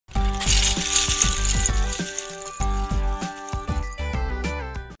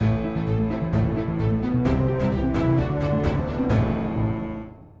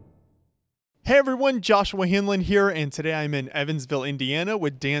Hey everyone, Joshua Hanlon here, and today I'm in Evansville, Indiana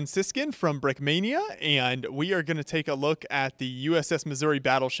with Dan Siskind from Brickmania, and we are going to take a look at the USS Missouri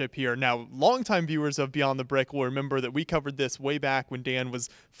battleship here. Now, longtime viewers of Beyond the Brick will remember that we covered this way back when Dan was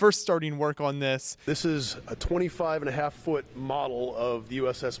first starting work on this. This is a 25.5-foot model of the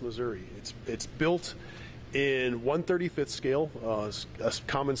USS Missouri. It's built in 1/35th scale, a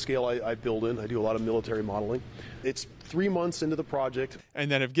common scale I build in. I do a lot of military modeling. It's 3 months into the project.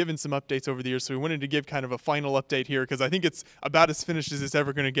 And then have given some updates over the years, so we wanted to give kind of a final update here because I think it's about as finished as it's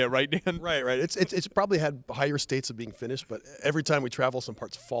ever going to get, right, Dan? Right. It's probably had higher states of being finished, but every time we travel, some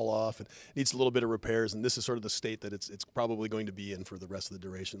parts fall off and needs a little bit of repairs, and this is sort of the state that it's probably going to be in for the rest of the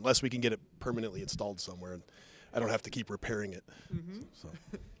duration, unless we can get it permanently installed somewhere and I don't have to keep repairing it. So.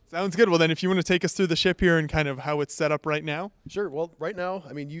 Sounds good. Well, then, if you want to take us through the ship here and kind of how it's set up right now. Sure. Well, right now,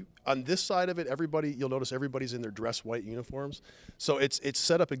 I mean, on this side of it, you'll notice everybody's in their dress white uniforms. So it's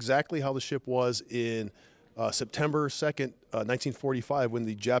set up exactly how the ship was in September 2nd, 1945, when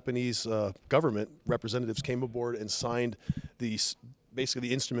the Japanese government representatives came aboard and signed basically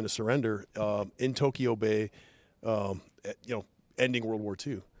the instrument of surrender in Tokyo Bay, ending World War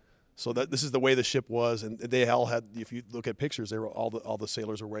II. So this is the way the ship was, and they all had. If you look at pictures, they were all the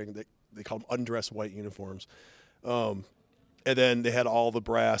sailors were wearing. They call them undressed white uniforms, and then they had all the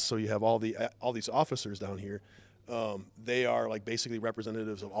brass. So you have all these officers down here. They are like basically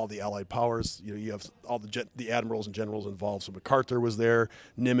representatives of all the Allied powers. You have all the admirals and generals involved. So MacArthur was there,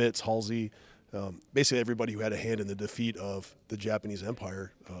 Nimitz, Halsey, basically everybody who had a hand in the defeat of the Japanese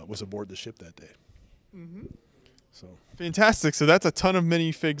Empire was aboard the ship that day. Mm-hmm. So fantastic. So that's a ton of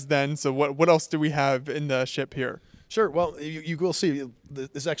minifigs then. So what else do we have in the ship here? Sure. Well, you will see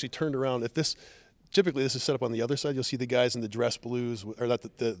this actually turned around. Typically this is set up on the other side. You'll see the guys in the dress blues, or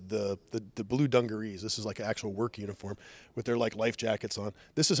the blue dungarees. This is like an actual work uniform with their like life jackets on.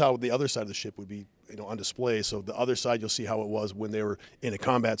 This is how the other side of the ship would be, on display. So the other side, you'll see how it was when they were in a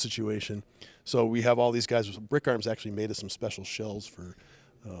combat situation. So we have all these guys with some brick arms actually made of some special shells for.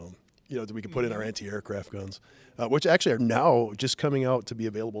 That we can put in our anti-aircraft guns, which actually are now just coming out to be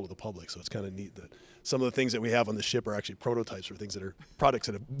available to the public. So it's kind of neat that some of the things that we have on the ship are actually prototypes for things that are products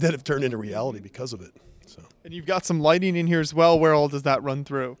that have turned into reality because of it. So. And you've got some lighting in here as well. Where all does that run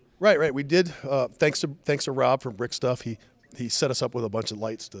through? Right. We did. Thanks to Rob from Brick Stuff. He set us up with a bunch of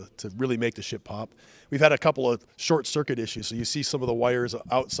lights to really make the ship pop. We've had a couple of short circuit issues, so you see some of the wires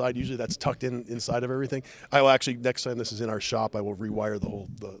outside. Usually that's tucked inside of everything. I will actually, next time this is in our shop, I will rewire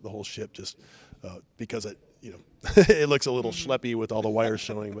the whole ship just because it looks a little schleppy with all the wires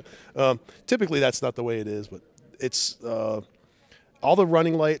showing. But typically that's not the way it is. But it's all the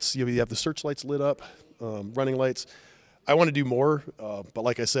running lights. You have the searchlights lit up, running lights. I want to do more, but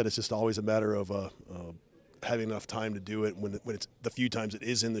like I said, it's just always a matter of having enough time to do it when it's the few times it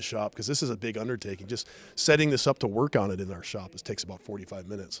is in the shop, because this is a big undertaking. Just setting this up to work on it in our shop takes about 45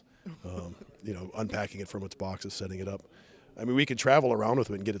 minutes. Unpacking it from its boxes, setting it up. I mean, we can travel around with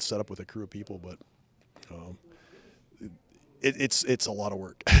it and get it set up with a crew of people, but it's a lot of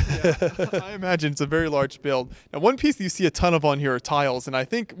work. Yeah, I imagine it's a very large build. Now, one piece that you see a ton of on here are tiles, and I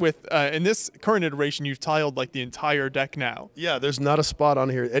think with in this current iteration, you've tiled like the entire deck now. Yeah, there's not a spot on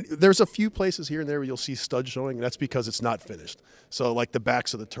here. And there's a few places here and there where you'll see studs showing, and that's because it's not finished. So like the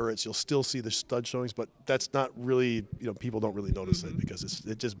backs of the turrets, you'll still see the stud showings, but that's not really, people don't really notice it because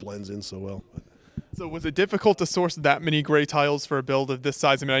it just blends in so well. So was it difficult to source that many gray tiles for a build of this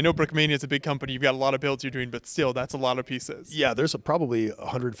size? I mean, I know Brickmania is a big company. You've got a lot of builds you're doing, but still, that's a lot of pieces. Yeah, there's probably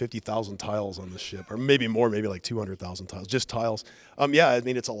 150,000 tiles on this ship, or maybe more, maybe like 200,000 tiles, just tiles. Yeah, I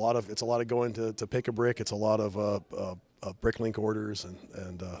mean, it's a lot of going to pick a brick. It's a lot of bricklink orders,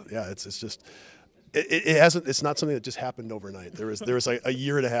 and yeah, it's just. It's not something that just happened overnight. There was like a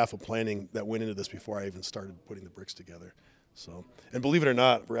year and a half of planning that went into this before I even started putting the bricks together. So, and believe it or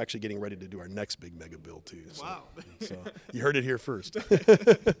not, we're actually getting ready to do our next big mega build too. So, wow! So you heard it here first.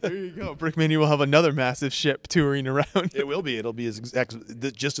 There you go. Brickmania will have another massive ship touring around. It will be. It'll be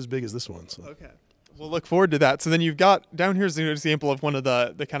just as big as this one. So. Okay. We'll look forward to that. So then you've got down here's an example of one of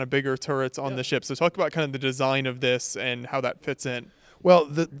the kind of bigger turrets on the ship. So talk about kind of the design of this and how that fits in. Well,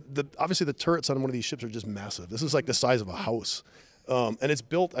 obviously the turrets on one of these ships are just massive. This is like the size of a house, and it's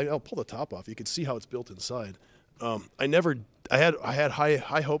built. I'll pull the top off. You can see how it's built inside. I had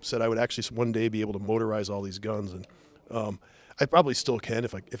high hopes that I would actually one day be able to motorize all these guns, and I probably still can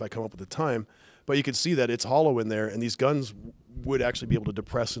if I come up with the time. But you can see that it's hollow in there, and these guns would actually be able to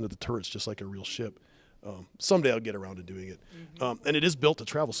depress into the turrets just like a real ship. Someday I'll get around to doing it. Mm-hmm. And it is built to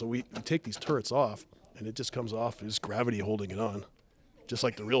travel, so we take these turrets off, and it just comes off. It's gravity holding it on, just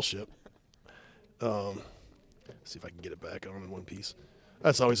like the real ship. See if I can get it back on in one piece.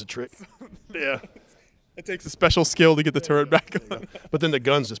 That's always a trick. Yeah. It takes a special skill to get the turret back on. But then the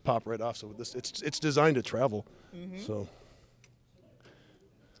guns just pop right off. So with this, it's designed to travel. So.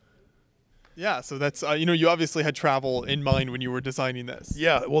 Yeah, so that's you obviously had travel in mind when you were designing this.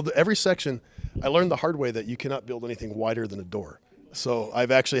 Yeah, well, every section, I learned the hard way that you cannot build anything wider than a door. So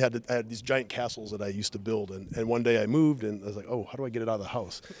I've actually I had these giant castles that I used to build, and one day I moved, and I was like, oh, how do I get it out of the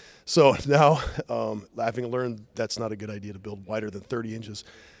house? So now, having learned that's not a good idea to build wider than 30 inches,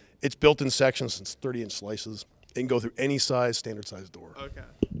 it's built in sections, it's 30-inch slices. It can go through any size, standard size door. Okay.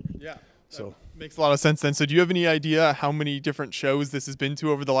 Yeah. So makes a lot of sense then. So do you have any idea how many different shows this has been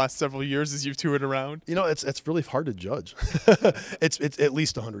to over the last several years as you've toured around? You know, it's really hard to judge. it's at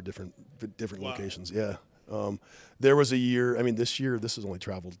least 100 different locations. Yeah. There was a year. I mean, this year this has only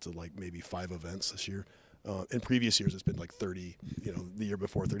traveled to like maybe 5 events this year. In previous years, it's been like 30. You know, the year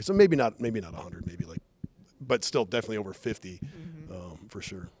before 30. So maybe not 100. Maybe like, but still definitely over 50 for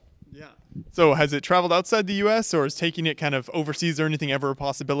sure. Yeah. So has it traveled outside the U.S. or is taking it kind of overseas or anything ever a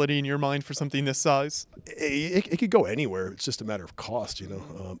possibility in your mind for something this size? It could go anywhere. It's just a matter of cost, you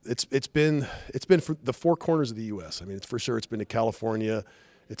know. It's been for the 4 corners of the U.S. I mean, for sure it's been to California,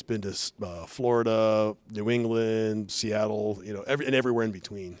 it's been to Florida, New England, Seattle, you know, everywhere in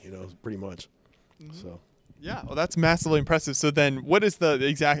between, you know, pretty much. So. Yeah, well, that's massively impressive. So then what is the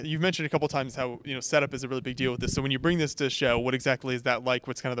exact, you've mentioned a couple times how, setup is a really big deal with this. So when you bring this to show, what exactly is that like?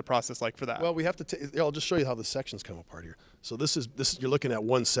 What's kind of the process like for that? Well, we have to, I'll just show you how the sections come apart here. So this is you're looking at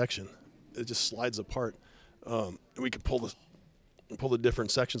one section. It just slides apart. And we can pull the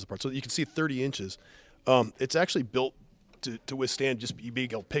different sections apart. So you can see 30 inches. It's actually built to withstand just you being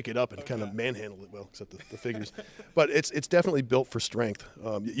able to pick it up and kind of manhandle it, well, except the figures. But it's definitely built for strength.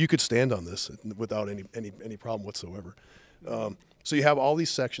 You could stand on this without any problem whatsoever. So you have all these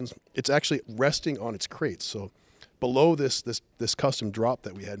sections. It's actually resting on its crates. So below this custom drop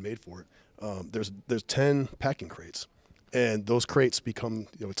that we had made for it, there's 10 packing crates, and those crates become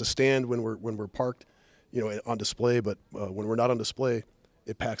it's a stand when we're parked, on display. But when we're not on display,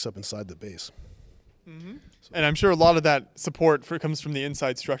 it packs up inside the base. Mm-hmm. So. And I'm sure a lot of that support comes from the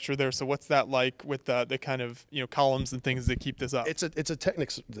inside structure there. So what's that like with the kind of columns and things that keep this up? It's a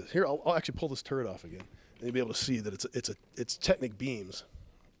Technic. Here, I'll actually pull this turret off again, and you'll be able to see that it's Technic beams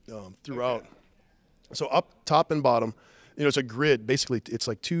throughout. Okay. So up, top, and bottom, it's a grid. Basically, it's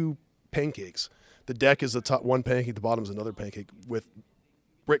like 2 pancakes. The deck is the top one pancake. The bottom is another pancake with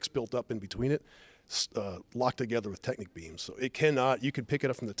bricks built up in between it. Locked together with Technic beams, so it cannot. You can pick it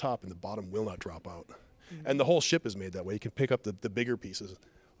up from the top, and the bottom will not drop out. Mm-hmm. And the whole ship is made that way. You can pick up the bigger pieces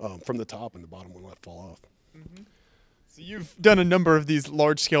from the top, and the bottom will not fall off. Mm-hmm. So you've done a number of these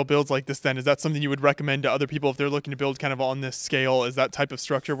large-scale builds like this. Then is that something you would recommend to other people if they're looking to build kind of on this scale? Is that type of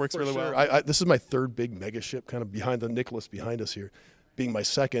structure works really well? This is my 3rd big mega ship, kind of behind the Nicholas behind us here. Being my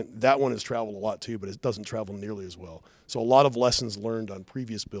 2nd, that one has traveled a lot too, but it doesn't travel nearly as well. So a lot of lessons learned on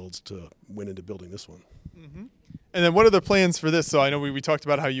previous builds to went into building this one. Mm-hmm. And then what are the plans for this? So I know we talked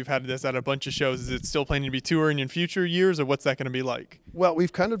about how you've had this at a bunch of shows. Is it still planning to be touring in future years, or what's that going to be like? Well,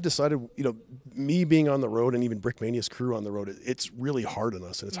 we've kind of decided, me being on the road and even Brickmania's crew on the road, it's really hard on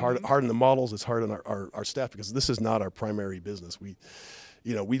us. And it's hard on the models, it's hard on our staff, because this is not our primary business. We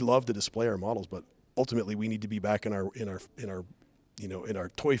love to display our models, but ultimately we need to be back in our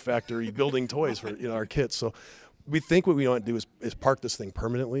toy factory building toys for our kits. So we think what we want to do is park this thing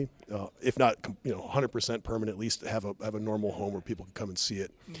permanently, if not 100% permanent, at least have a normal home where people can come and see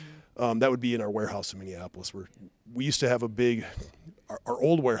it. Mm-hmm. That would be in our warehouse in Minneapolis, where we used to have our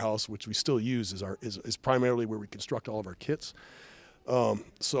old warehouse, which we still use, is primarily where we construct all of our kits.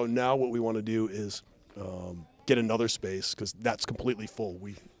 So now what we want to do is get another space, because that's completely full.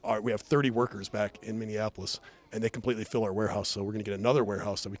 We have 30 workers back in Minneapolis, and they completely fill our warehouse. So we're going to get another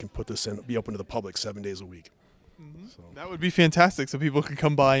warehouse that we can put this in, be open to the public 7 days a week. Mm-hmm. So. That would be fantastic, so people can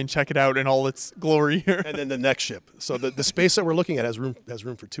come by and check it out in all its glory here. And then the next ship. So the space that we're looking at has room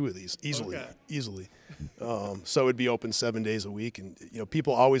for 2 of these easily. So it'd be open 7 days a week, and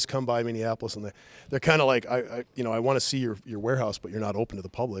people always come by Minneapolis, and they're kind of like, I want to see your warehouse, but you're not open to the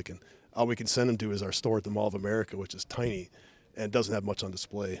public, and all we can send them to is our store at the Mall of America, which is tiny and doesn't have much on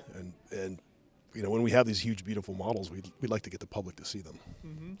display. And when we have these huge, beautiful models, we'd like to get the public to see them.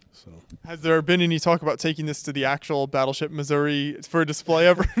 Mm-hmm. So, has there been any talk about taking this to the actual battleship Missouri for a display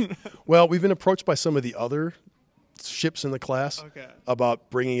ever? Well, we've been approached by some of the other ships in the class about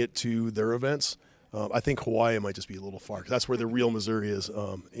bringing it to their events. I think Hawaii might just be a little far, because that's where the real Missouri is.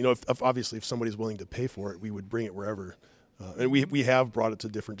 Obviously, if somebody's willing to pay for it, we would bring it wherever. And we have brought it to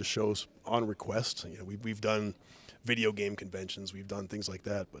different shows on request. We've done video game conventions, we've done things like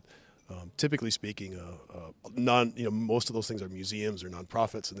that, but Typically speaking, most of those things are museums or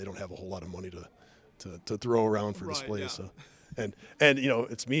nonprofits, and they don't have a whole lot of money to throw around for displays. Yeah. So, and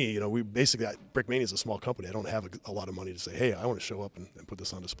it's me. We basically, Brickmania is a small company. I don't have a lot of money to say, hey, I want to show up and put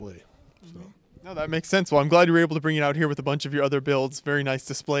this on display. So. No, that makes sense. Well, I'm glad you were able to bring it out here with a bunch of your other builds. Very nice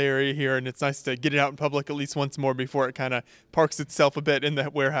display area here, and it's nice to get it out in public at least once more before it kind of parks itself a bit in the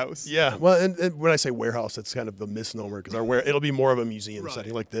warehouse. Yeah, well, and when I say warehouse, it's kind of the misnomer because it'll be more of a museum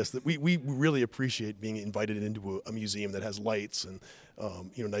setting like this. That we really appreciate being invited into a museum that has lights and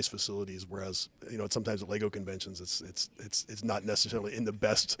nice facilities. Whereas sometimes at Lego conventions, it's not necessarily in the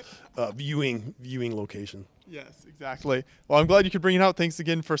best viewing location. Yes, exactly. Well, I'm glad you could bring it out. Thanks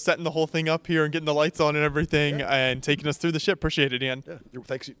again for setting the whole thing up here and getting the lights on and everything and taking us through the ship. Appreciate it, Dan. Yeah,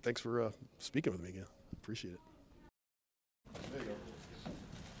 thanks for speaking with me again. Appreciate it. There you go.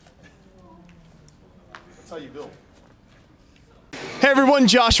 That's how you build. Hey everyone,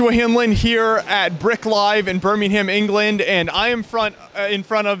 Joshua Hinlin here at Brick Live in Birmingham, England, and I am in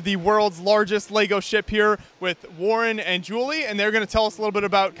front of the world's largest Lego ship here with Warren and Julie, and they're going to tell us a little bit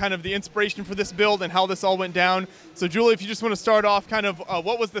about kind of the inspiration for this build and how this all went down. So Julie, if you just want to start off, kind of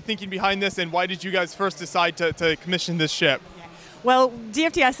what was the thinking behind this, and why did you guys first decide to commission this ship? Well,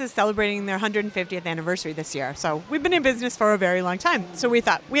 DFDS is celebrating their 150th anniversary this year, so we've been in business for a very long time. So we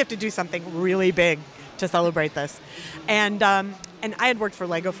thought we have to do something really big to celebrate this, and I had worked for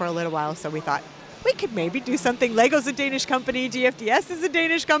Lego for a little while, so we thought we could maybe do something. Lego's a Danish company, DFDS is a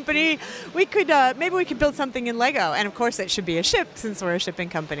Danish company. We could maybe we could build something in Lego, and of course it should be a ship since we're a shipping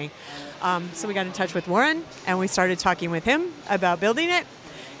company. So we got in touch with Warren, and we started talking with him about building it.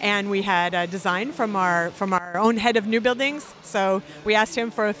 And we had a design from our own head of new buildings. So we asked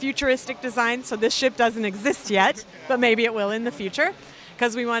him for a futuristic design. So this ship doesn't exist yet, but maybe it will in the future,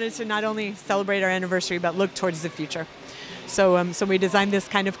 because we wanted to not only celebrate our anniversary but look towards the future. So we designed this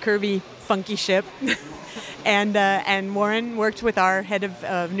kind of curvy, funky ship, and Warren worked with our head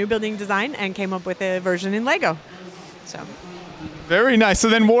of new building design and came up with a version in Lego. So. Very nice. So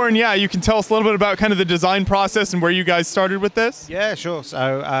then, Warren, you can tell us a little bit about kind of the design process and where you guys started with this. Yeah, sure.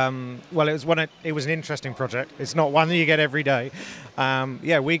 So, well, it was an interesting project. It's not one that you get every day.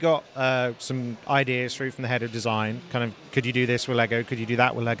 We got some ideas through from the head of design. Kind of, could you do this with Lego? Could you do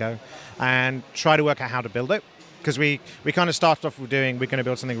that with Lego? And try to work out how to build it. Because we kind of started off with we're going to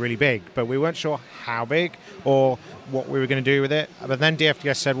build something really big, but we weren't sure how big or what we were going to do with it. But then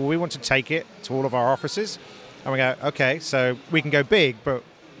DFDS said, well, we want to take it to all of our offices. And we go, okay, so we can go big, but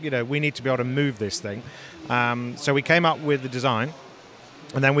we need to be able to move this thing. So we came up with the design,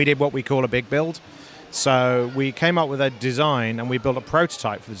 and then we did what we call a big build. So we came up with a design, and we built a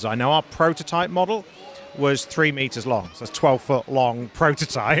prototype for the design. Now, our prototype model was 3 meters long, so it's 12-foot long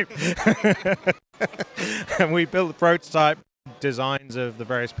prototype. And we built the prototype designs of the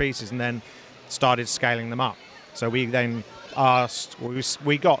various pieces and then started scaling them up. So we then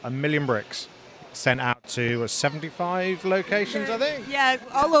we got 1 million bricks sent out to 75 locations, I think. Yeah,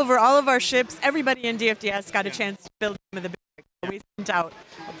 all over all of our ships. Everybody in DFDS got a chance to build some of the big bricks. We sent out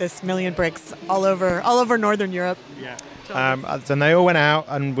this 1 million bricks all over Northern Europe. Yeah. Then they all went out,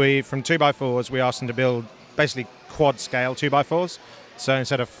 and from 2x4s, we asked them to build basically quad scale 2x4s. So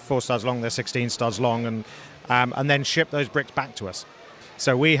instead of 4 studs long, they're 16 studs long, and then ship those bricks back to us.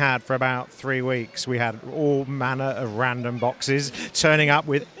 So we had, for about 3 weeks, we had all manner of random boxes turning up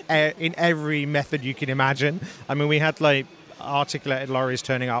with in every method you can imagine. I mean, we had like articulated lorries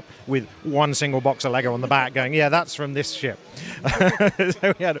turning up with one single box of Lego on the back going, yeah, that's from this ship.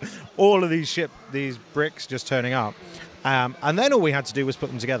 So we had all of these bricks just turning up. And then all we had to do was put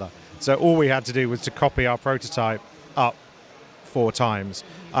them together. So all we had to do was to copy our prototype up 4 times.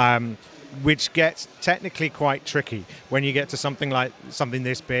 Which gets technically quite tricky when you get to something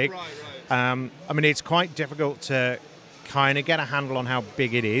this big. Right. I mean, it's quite difficult to kind of get a handle on how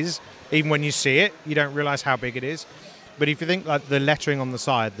big it is. Even when you see it, you don't realize how big it is. But if you think like the lettering on the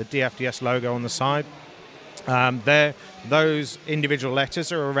side, the DFDS logo on the side, those individual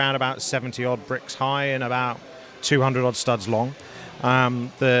letters are around about 70 odd bricks high and about 200 odd studs long.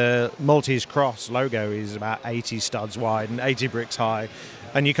 The Maltese Cross logo is about 80 studs wide and 80 bricks high.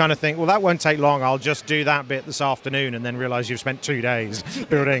 And you kind of think, well, that won't take long. I'll just do that bit this afternoon, and then realize you've spent 2 days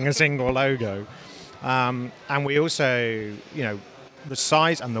building a single logo. And we also, the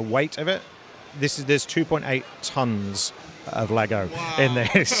size and the weight of it, there's 2.8 tons of Lego in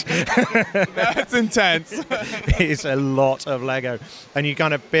this. That's intense. It's a lot of Lego. And you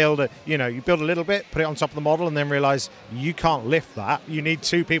kind of build a little bit, put it on top of the model, and then realize you can't lift that. You need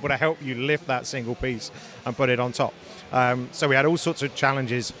 2 people to help you lift that single piece and put it on top. So we had all sorts of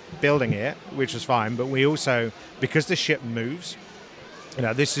challenges building it, which was fine. But we also, because the ship moves, You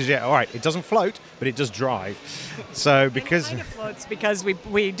know, this is it. All right, it doesn't float, but it does drive. So because it kind of floats because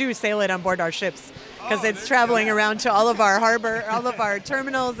we do sail it on board our ships because it's traveling around to all of our harbor, all of our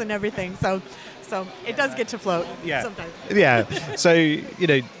terminals and everything. So it does get to float sometimes. Yeah. So you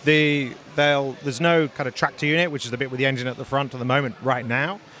know there's no kind of tractor unit, which is the bit with the engine at the front at the moment right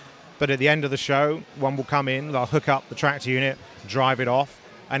now. But at the end of the show, one will come in, they'll hook up the tractor unit, drive it off,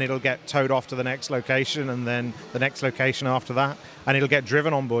 and it'll get towed off to the next location, and then the next location after that, and it'll get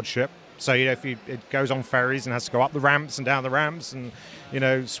driven on board ship. So you know, it goes on ferries and has to go up the ramps and down the ramps, and you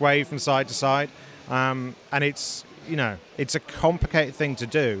know, sway from side to side, and it's a complicated thing to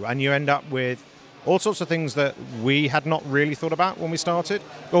do, and you end up with all sorts of things that we had not really thought about when we started,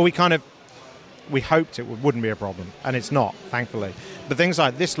 or we hoped it wouldn't be a problem, and it's not, thankfully. But things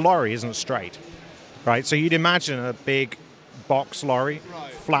like this lorry isn't straight, right? So you'd imagine a big box lorry,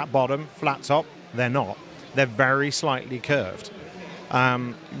 flat bottom, flat top. They're not. They're very slightly curved,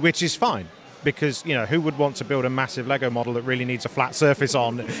 which is fine because, you know, who would want to build a massive Lego model that really needs a flat surface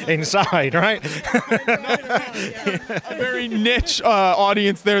on inside, right? A very niche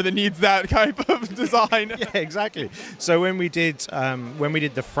audience there that needs that type of design. Yeah, exactly. So when we did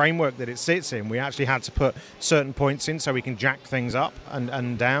the framework that it sits in, we actually had to put certain points in so we can jack things up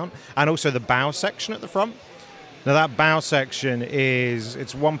and down, and also the bow section at the front. Now that bow section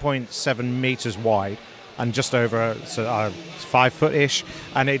it's 1.7 meters wide and just over 5 foot-ish,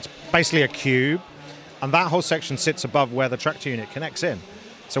 and it's basically a cube, and that whole section sits above where the tractor unit connects in.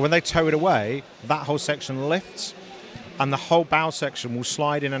 So when they tow it away, that whole section lifts, and the whole bow section will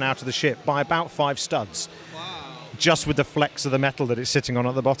slide in and out of the ship by about 5 studs. Wow. Just with the flex of the metal that it's sitting on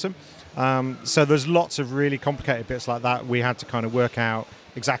at the bottom. So there's lots of really complicated bits like that. We had to kind of work out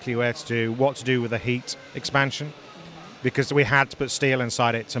exactly what to do with the heat expansion, because we had to put steel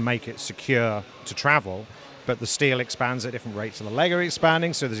inside it to make it secure to travel, but the steel expands at different rates of the Lego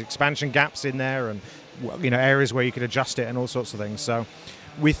expanding, so there's expansion gaps in there, and you know, areas where you could adjust it and all sorts of things. So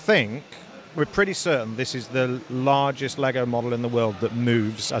we're pretty certain this is the largest Lego model in the world that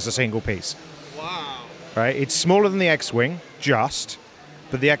moves as a single piece. Wow. Right? It's smaller than the X-Wing,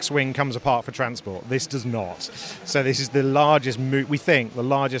 but the X-Wing comes apart for transport. This does not. So this is the largest, we think, the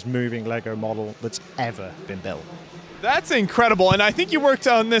largest moving Lego model that's ever been built. That's incredible, and I think you worked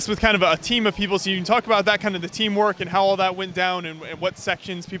on this with kind of a team of people, so you can talk about that, kind of the teamwork and how all that went down and what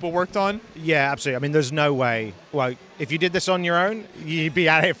sections people worked on? Yeah, absolutely. I mean, there's no way, well, if you did this on your own, you'd be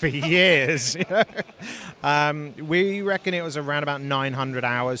at it for years. You know? We reckon it was around about 900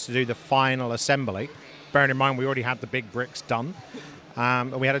 hours to do the final assembly. Bearing in mind, we already had the big bricks done.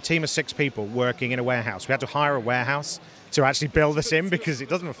 And we had a team of 6 people working in a warehouse. We had to hire a warehouse to actually build this in because it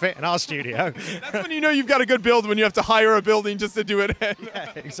doesn't fit in our studio. That's when you know you've got a good build, when you have to hire a building just to do it in.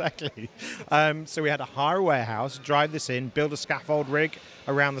 Yeah, exactly. So we had to hire a warehouse, drive this in, build a scaffold rig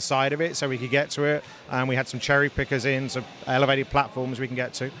around the side of it so we could get to it. We had some cherry pickers in, some elevated platforms we can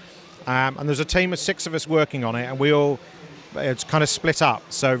get to. And there's a team of 6 of us working on it, and it's kind of split up.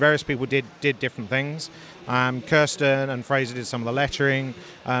 So various people did different things. Kirsten and Fraser did some of the lettering,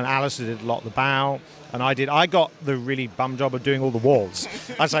 and Alistair did a lot of the bow, and I got the really bum job of doing all the walls.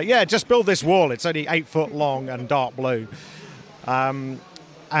 I was like, yeah, just build this wall. It's only 8 foot long and dark blue. And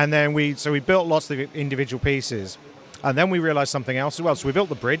then we built lots of individual pieces, and then we realized something else as well. So we built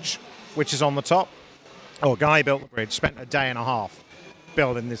the bridge, which is on the top. A guy built the bridge, spent a day and a half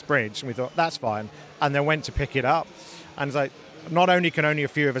building this bridge, and we thought that's fine, and then went to pick it up, and it's like, not only can only a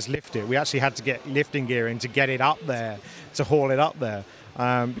few of us lift it, we actually had to get lifting gear in to get it up there, to haul it up there,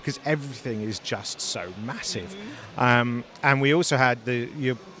 because everything is just so massive. And we also had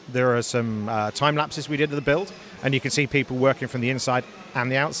there are some time lapses we did of the build, and you can see people working from the inside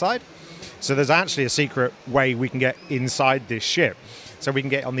and the outside. So there's actually a secret way we can get inside this ship. So we can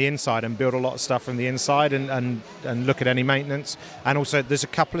get on the inside and build a lot of stuff from the inside and look at any maintenance. And also there's a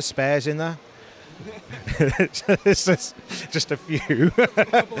couple of spares in there. It's just a few. A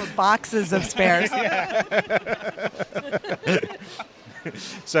couple of boxes of spares.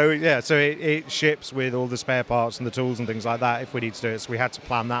 So it ships with all the spare parts and the tools and things like that if we need to do it. So we had to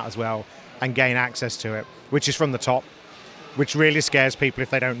plan that as well and gain access to it, which is from the top, which really scares people if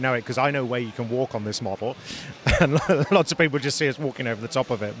they don't know it, because I know where you can walk on this model, and lots of people just see us walking over the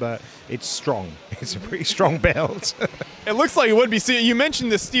top of it, but it's strong. It's a pretty strong build. It looks like it would be. So you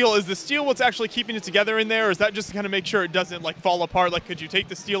mentioned the steel. Is the steel what's actually keeping it together in there, or is that just to kind of make sure it doesn't like fall apart? Like, could you take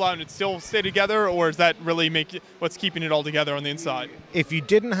the steel out and it still stay together, or is that really what's keeping it all together on the inside? If you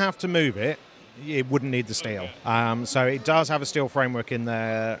didn't have to move it, it wouldn't need the steel. So it does have a steel framework in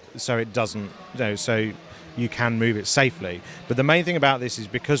there, so it doesn't. So you can move it safely. But the main thing about this is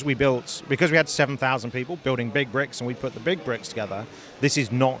because we had 7,000 people building big bricks and we put the big bricks together, this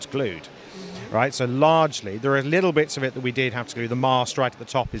is not glued. Right, so largely there are little bits of it that we did have to glue. The mast right at the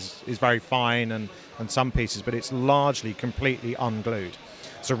top is very fine and some pieces, but it's largely completely unglued.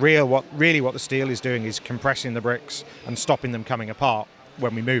 So really what the steel is doing is compressing the bricks and stopping them coming apart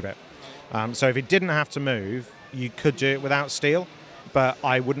when we move it. So if it didn't have to move, you could do it without steel, but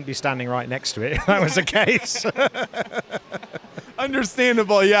I wouldn't be standing right next to it if that was the case.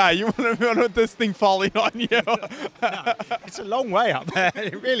 Understandable, yeah. You want want this thing falling on you. No, it's a long way up there.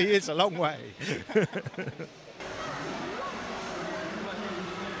 It really is a long way. And so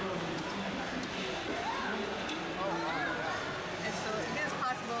it is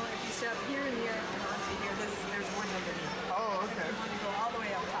possible if you step here and here and onto here, there's one underneath. Oh, okay. You want to go all the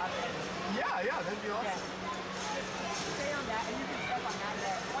way up top. Yeah, that'd be awesome. Stay on that, and you can step on that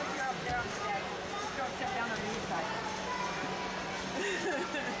deck. Once you're up there on the deck, just don't step down on these sides.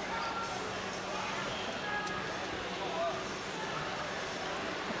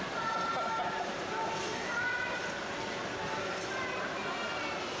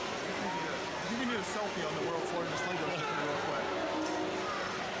 You can do a selfie on the world floor and just leave it real quick.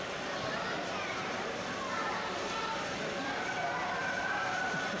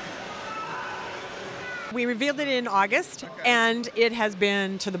 We revealed it in August, and it has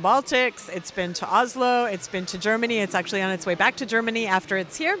been to the Baltics, it's been to Oslo, it's been to Germany. It's actually on its way back to Germany after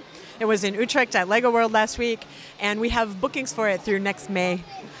it's here. It was in Utrecht at Lego World last week, and we have bookings for it through next May.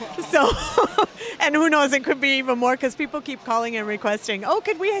 So, and who knows, it could be even more because people keep calling and requesting, oh,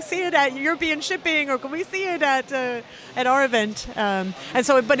 could we see it at European Shipping, or could we see it at our event? And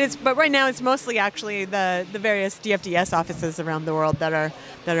so, but right now it's mostly actually the various DFDS offices around the world that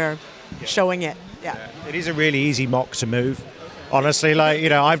are showing it. Yeah. It is a really easy mock to move. Honestly,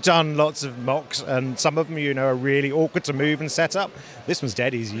 I've done lots of mocks, and some of them, are really awkward to move and set up. This one's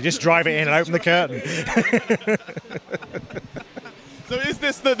dead easy. You just drive it in and open the curtain. So is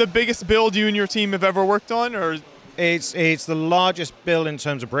this the biggest build you and your team have ever worked on, or? It's the largest build in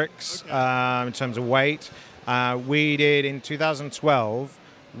terms of bricks, in terms of weight. We did in 2012.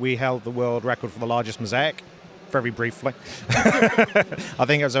 We held the world record for the largest mosaic. Very briefly. I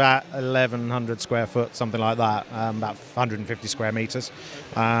think it was about 1,100 square foot, something like that, about 150 square meters.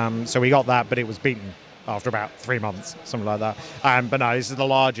 So we got that, but it was beaten after about 3 months, something like that. But no, this is the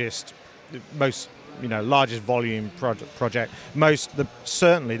largest, largest volume project.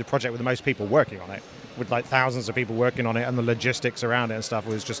 Certainly the project with the most people working on it, with like thousands of people working on it, and the logistics around it and stuff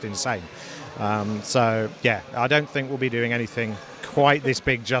was just insane. So yeah, I don't think we'll be doing anything quite this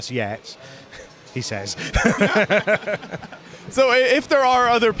big just yet. He says. So if there are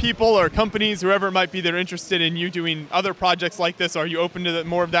other people or companies, whoever it might be, that are interested in you doing other projects like this, are you open to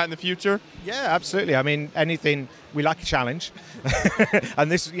more of that in the future? Yeah, absolutely. I mean, anything, we like a challenge. And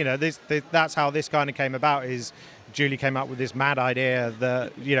this, that's how this kind of came about. Is Julie came up with this mad idea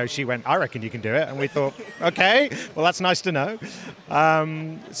that, she went, I reckon you can do it. And we thought, okay, well, that's nice to know.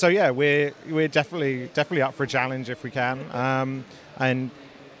 So yeah, we're definitely up for a challenge if we can. And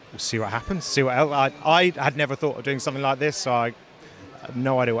we'll see what happens, see what else. I had never thought of doing something like this, so I have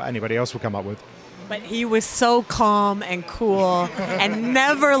no idea what anybody else will come up with. But he was so calm and cool and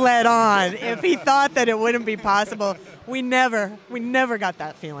never let on if he thought that it wouldn't be possible. We never got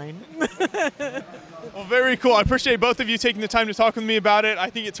that feeling. Well, very cool. I appreciate both of you taking the time to talk with me about it. I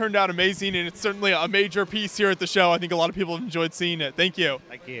think it turned out amazing, and it's certainly a major piece here at the show. I think a lot of people have enjoyed seeing it. Thank you.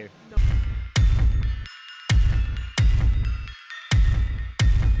 Thank you.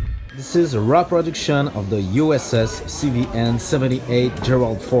 This is a raw production of the USS CVN-78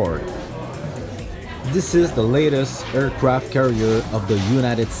 Gerald Ford. This is the latest aircraft carrier of the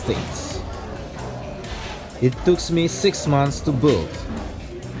United States. It took me 6 months to build,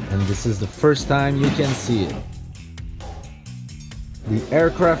 and this is the first time you can see it. The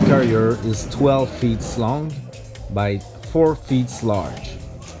aircraft carrier is 12 feet long by 4 feet large.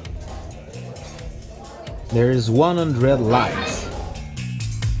 There is 100 lights.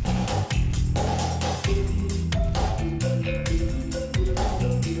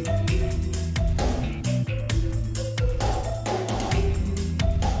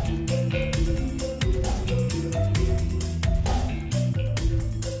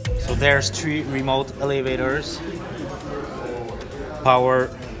 There's 3 remote elevators, power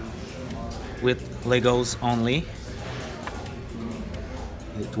with Legos only.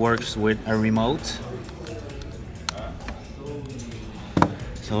 It works with a remote.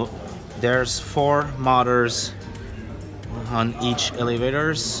 So there's 4 motors on each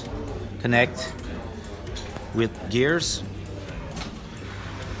elevators, connect with gears.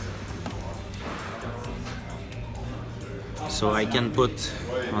 so I can put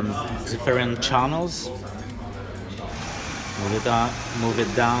on different channels, move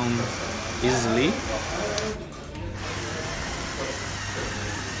it down easily.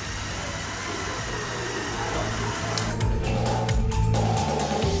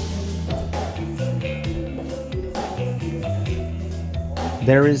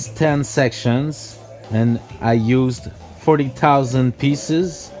 There is 10 sections and I used 40,000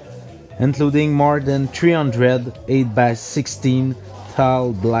 pieces, including more than 300 8x16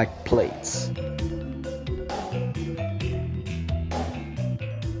 tall black plates.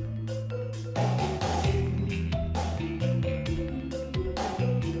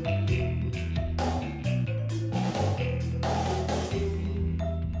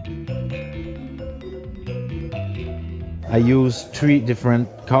 I use 3 different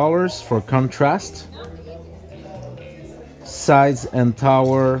colors for contrast. Sides and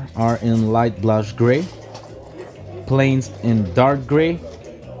tower are in light blush gray, planes in dark gray,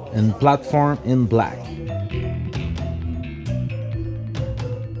 and platform in black.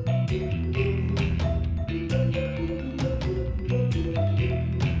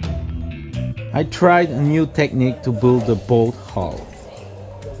 I tried a new technique to build the boat hull,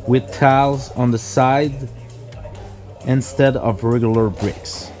 with tiles on the side instead of regular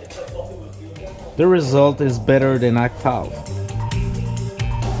bricks. The result is better than I thought.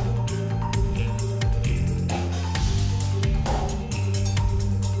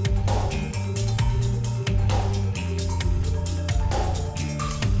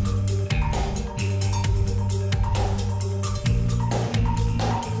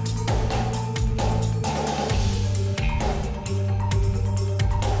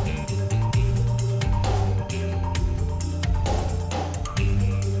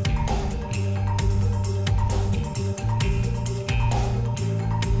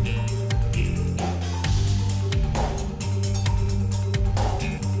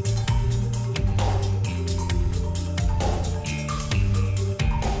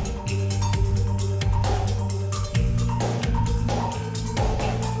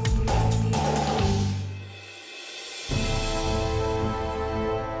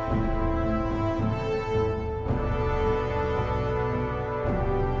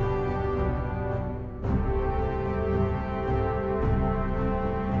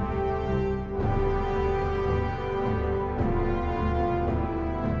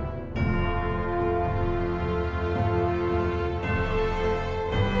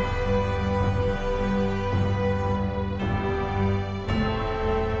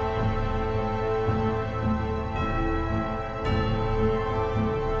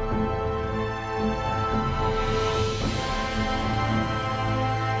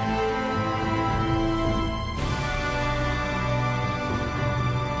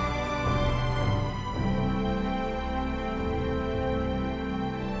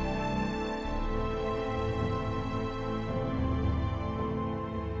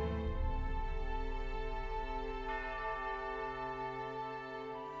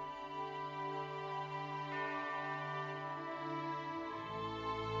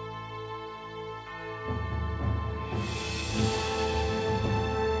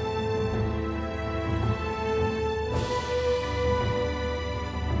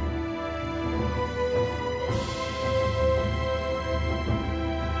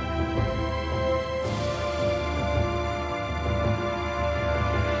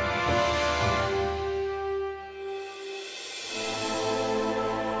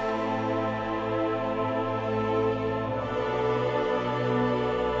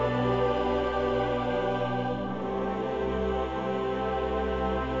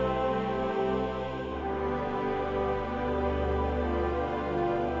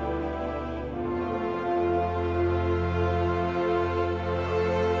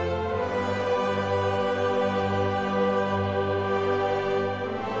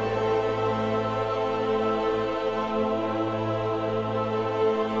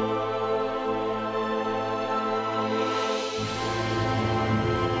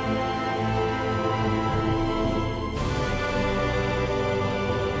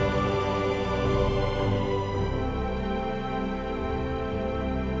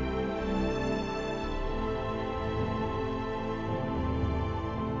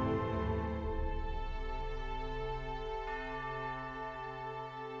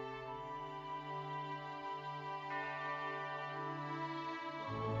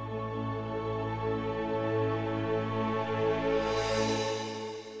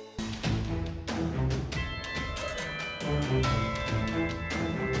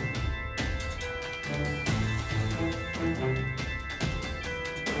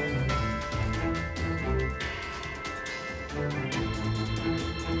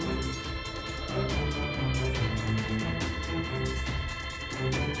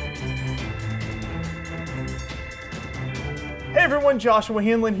 everyone, Joshua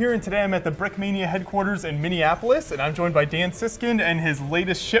Hanlon here, and today I'm at the Brickmania headquarters in Minneapolis, and I'm joined by Dan Siskind and his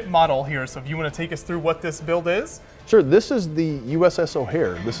latest ship model here. So if you want to take us through what this build is. Sure, this is the USS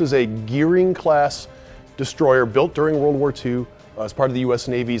O'Hare. This is a Gearing class destroyer built during World War II as part of the U.S.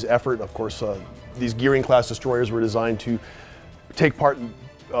 Navy's effort. Of course, these Gearing class destroyers were designed to take part in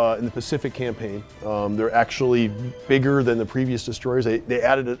the Pacific campaign. They're actually bigger than the previous destroyers. They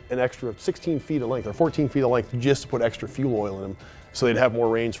added an extra 16 feet of length, or 14 feet of length, just to put extra fuel oil in them, so they'd have more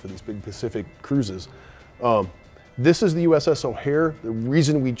range for these big Pacific cruises. This is the USS O'Hare. The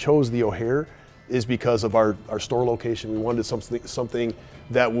reason we chose the O'Hare is because of our store location. We wanted something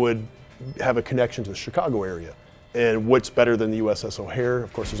that would have a connection to the Chicago area. And what's better than the USS O'Hare?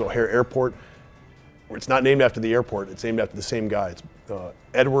 Of course, there's O'Hare Airport. It's not named after the airport, it's named after the same guy. It's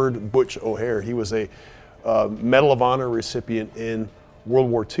Edward Butch O'Hare. He was a Medal of Honor recipient in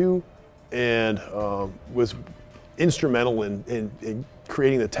World War II and was instrumental in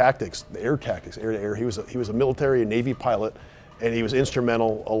creating the tactics, the air tactics, air to air. He was a military and Navy pilot, and he was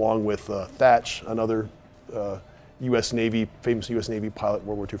instrumental along with Thatch, another famous U.S. Navy pilot in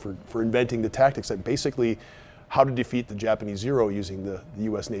World War II, for inventing the tactics that basically how to defeat the Japanese Zero using the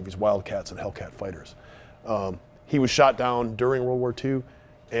U.S. Navy's Wildcats and Hellcat fighters. He was shot down during World War II,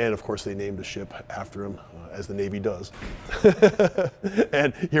 and of course they named a ship after him, as the Navy does.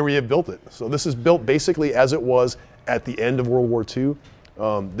 And here we have built it. So this is built basically as it was at the end of World War II.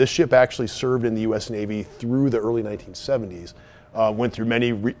 This ship actually served in the U.S. Navy through the early 1970s. Went through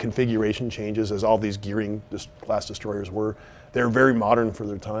many configuration changes, as all these Gearing class destroyers were. They were very modern for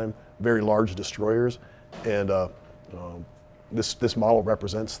their time, very large destroyers, and this model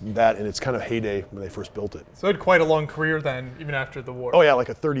represents that in its kind of heyday when they first built it. So it had quite a long career then, even after the war. Oh yeah, like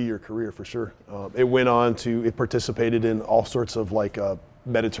a 30-year career for sure. It went on to, it participated in all sorts of like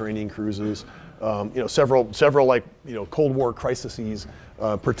Mediterranean cruises, several like, Cold War crises,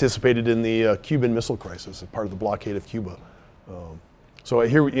 participated in the Cuban Missile Crisis as part of the blockade of Cuba. So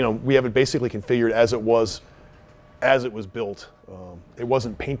here, we have it basically configured as it was built. It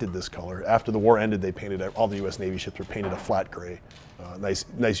wasn't painted this color. After the war ended, they painted all the U.S. Navy ships were painted a flat gray.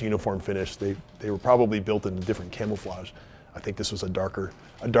 Nice uniform finish. They were probably built in a different camouflage. I think this was a darker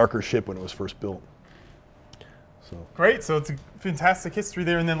ship when it was first built. So. Great. So it's a fantastic history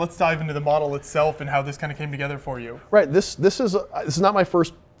there, and then let's dive into the model itself and how this kind of came together for you. Right. This is not my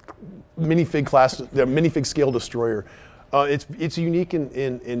first minifig scale destroyer. It's unique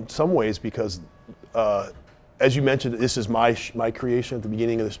in some ways because, as you mentioned, this is my creation at the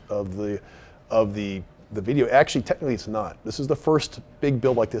beginning of the video. Actually, technically, it's not. This is the first big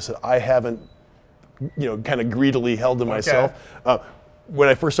build like this that I haven't, kind of greedily held to myself. When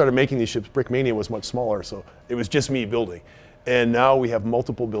I first started making these ships, Brickmania was much smaller, so it was just me building. And now we have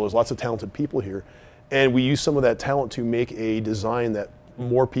multiple builders, lots of talented people here, and we use some of that talent to make a design that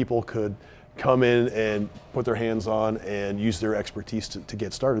more people could come in and put their hands on and use their expertise to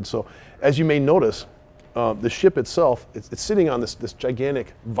get started. So as you may notice, the ship itself, it's sitting on this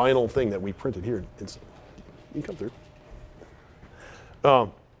gigantic vinyl thing that we printed here. You can come through.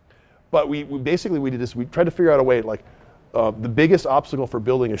 But we did this, we tried to figure out a way, like the biggest obstacle for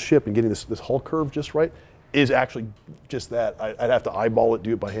building a ship and getting this hull curve just right is actually just that. I'd have to eyeball it,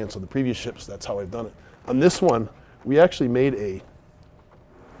 do it by hand. So the previous ships, that's how I've done it. On this one, we actually made a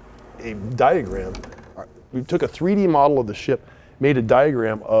diagram. We took a 3D model of the ship, made a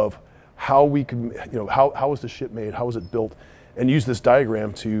diagram of how we could, how was the ship made, how was it built, and used this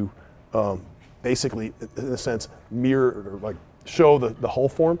diagram to basically, in a sense, mirror or like show the hull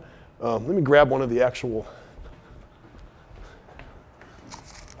form. Let me grab one of the actual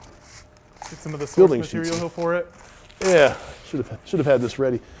Get some of the source building material sheets for it. Yeah, should have had this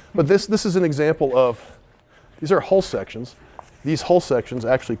ready. But this is an example of, these are hull sections. These hull sections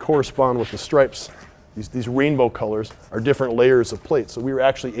actually correspond with the stripes. These rainbow colors are different layers of plates. So we were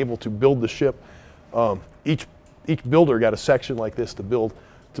actually able to build the ship. Each builder got a section like this to build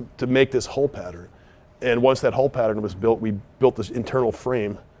to make this hull pattern. And once that hull pattern was built, we built this internal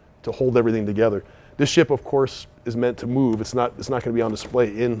frame to hold everything together. This ship, of course, is meant to move. It's not going to be on display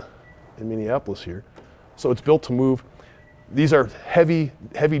in Minneapolis here. So it's built to move. These are heavy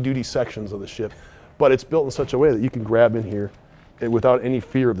duty sections of the ship, but it's built in such a way that you can grab in here without any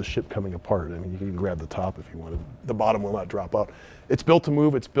fear of the ship coming apart. I mean, you can grab the top if you want. The bottom will not drop out. It's built to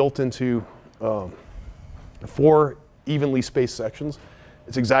move. It's built into 4 evenly spaced sections.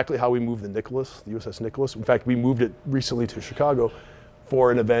 It's exactly how we moved the Nicholas, the USS Nicholas. In fact, we moved it recently to Chicago for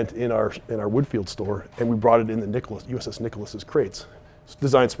an event in our Woodfield store, and we brought it in the USS Nicholas's crates. It's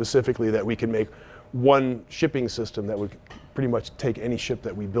designed specifically that we can make one shipping system that would pretty much take any ship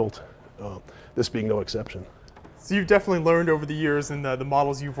that we built, this being no exception. So you've definitely learned over the years and the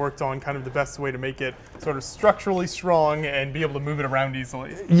models you've worked on kind of the best way to make it sort of structurally strong and be able to move it around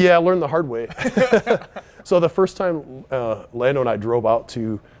easily. Yeah, I learned the hard way. So the first time Lando and I drove out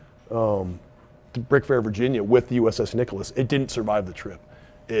to Brick Fair, Virginia with the USS Nicholas, it didn't survive the trip.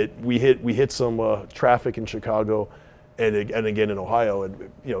 We hit some traffic in Chicago and again in Ohio,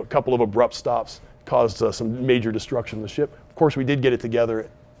 and a couple of abrupt stops caused some major destruction of the ship. Of course, we did get it together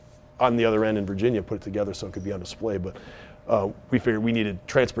on the other end in Virginia, put it together so it could be on display, but we figured we needed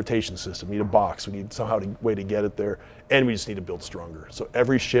transportation system, we need a box, we need somehow way to get it there, and we just need to build stronger. So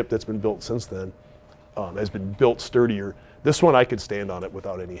every ship that's been built since then has been built sturdier. This one I could stand on it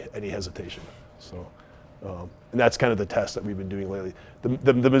without any hesitation. So, and that's kind of the test that we've been doing lately.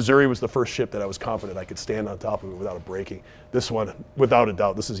 The Missouri was the first ship that I was confident I could stand on top of it without it breaking. This one, without a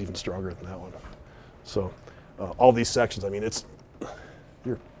doubt, this is even stronger than that one. So all these sections, I mean,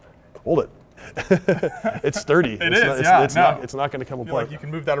 hold it. It's sturdy. It's not going to come apart. Like you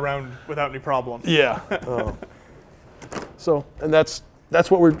can move that around without any problem. Yeah. So, and that's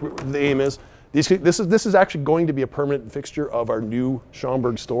what the aim is. This is actually going to be a permanent fixture of our new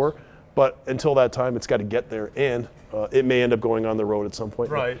Schaumburg store, but until that time, it's got to get there, and it may end up going on the road at some point.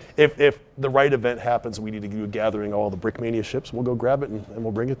 Right. If the right event happens, we need to do a gathering of all the Brickmania ships. We'll go grab it and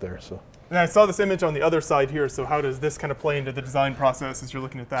we'll bring it there. So. And I saw this image on the other side here. So how does this kind of play into the design process as you're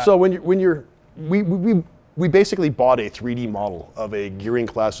looking at that? So we basically bought a 3D model of a Gearing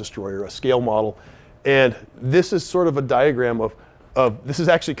class destroyer, a scale model, and this is sort of a diagram of this is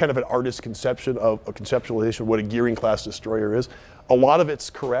actually kind of an artist's conception of a conceptualization of what a Gearing class destroyer is. A lot of it's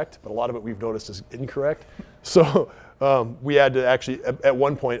correct, but a lot of it we've noticed is incorrect. So we had to actually at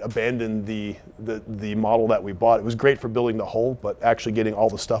one point abandon the model that we bought. It was great for building the hull, but actually getting all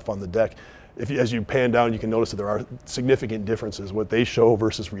the stuff on the deck. As you pan down, you can notice that there are significant differences what they show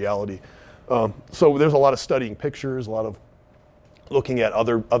versus reality. So there's a lot of studying pictures, a lot of looking at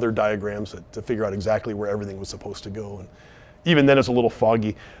other diagrams to figure out exactly where everything was supposed to go. And even then, it's a little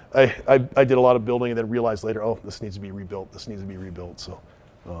foggy. I did a lot of building and then realized later, oh, this needs to be rebuilt. This needs to be rebuilt. So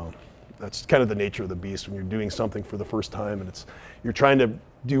that's kind of the nature of the beast. When you're doing something for the first time and you're trying to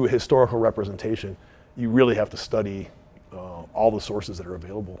do a historical representation, you really have to study all the sources that are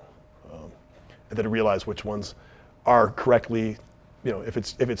available, and then realize which ones are correctly. If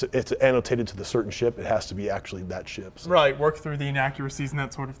it's annotated to the certain ship, it has to be actually that ship. So. Right, work through the inaccuracies and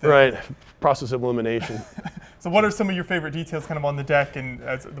that sort of thing. Right, process of elimination. So what are some of your favorite details kind of on the deck and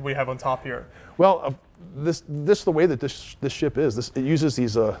as we have on top here? Well, the way that this ship is, it uses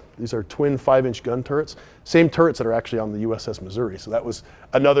these are twin 5-inch gun turrets, same turrets that are actually on the USS Missouri. So that was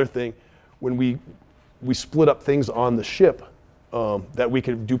another thing when we split up things on the ship that we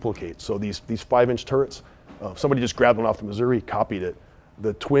could duplicate. So these 5-inch turrets. Somebody just grabbed one off the Missouri, copied it.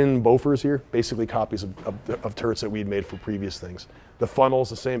 The twin Bofors here, basically copies of turrets that we'd made for previous things. The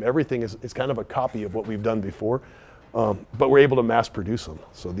funnel's the same. Everything is kind of a copy of what we've done before, but we're able to mass produce them.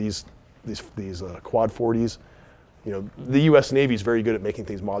 So these quad 40s, the U.S. Navy is very good at making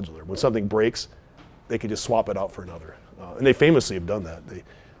things modular. When something breaks, they can just swap it out for another, and they famously have done that.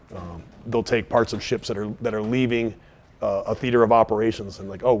 They'll take parts of ships that are leaving a theater of operations and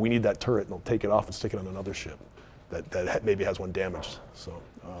like, oh, we need that turret, and they'll take it off and stick it on another ship that maybe has one damaged. So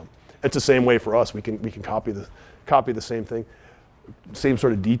it's the same way for us. We can copy the same thing, same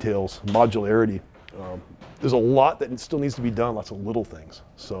sort of details, modularity. There's a lot that still needs to be done, lots of little things.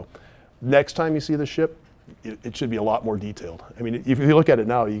 So next time you see the ship, it should be a lot more detailed. I mean, if you look at it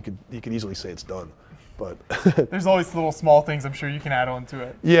now, you could easily say it's done. But there's always little small things I'm sure you can add on to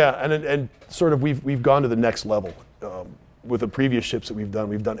it. Yeah, and sort of we've gone to the next level. With the previous ships that we've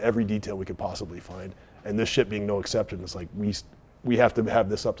done every detail we could possibly find, and this ship being no exception. It's like we have to have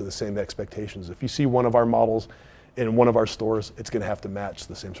this up to the same expectations. If you see one of our models in one of our stores, it's going to have to match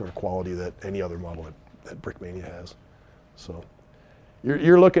the same sort of quality that any other model that Brickmania has. So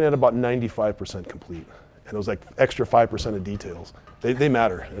you're looking at about 95% complete, and those like extra 5% of details, they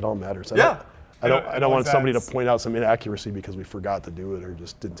matter. It all matters. I don't want somebody to point out some inaccuracy because we forgot to do it or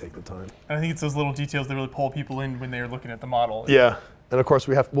just didn't take the time. And I think it's those little details that really pull people in when they're looking at the model. Yeah, and of course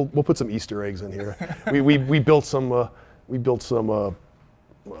we'll put some Easter eggs in here. we built some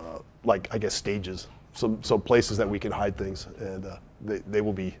like I guess stages, some places that we can hide things, and they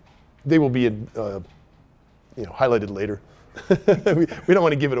will be highlighted later. we don't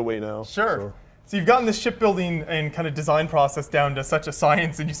want to give it away now. Sure. So you've gotten the shipbuilding and kind of design process down to such a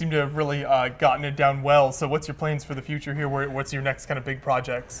science, and you seem to have really gotten it down well. So what's your plans for the future here? What's your next kind of big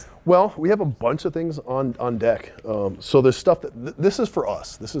projects? Well, we have a bunch of things on deck. So there's stuff that this is for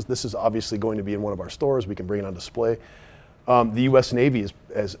us. This is obviously going to be in one of our stores. We can bring it on display. The U.S. Navy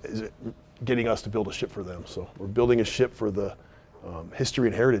is getting us to build a ship for them. So we're building a ship for the History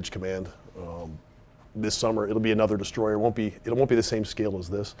and Heritage Command this summer. It'll be another destroyer. It won't be the same scale as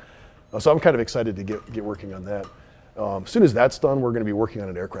this. So I'm kind of excited to get working on that. As soon as that's done, we're going to be working on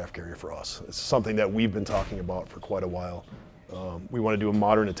an aircraft carrier for us. It's something that we've been talking about for quite a while. We want to do a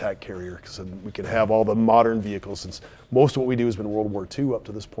modern attack carrier because we can have all the modern vehicles. Since most of what we do has been World War II up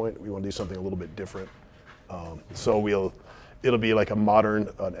to this point, we want to do something a little bit different. So it'll be like a modern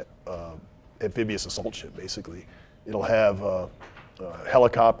amphibious assault ship, basically. It'll have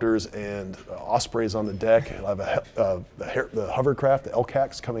helicopters and Ospreys on the deck. It'll have the hovercraft, the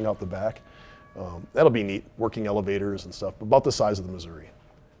LCACs coming out the back. That'll be neat, working elevators and stuff, about the size of the Missouri,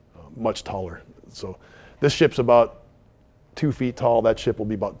 much taller. So this ship's about 2 feet tall. That ship will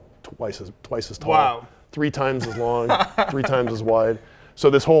be about twice as tall. Wow. 3 times as long, 3 times as wide. So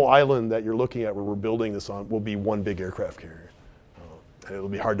this whole island that you're looking at where we're building this on will be one big aircraft carrier. And it'll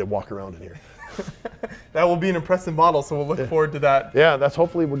be hard to walk around in here. That will be an impressive model, so we'll look forward to that. Yeah, that's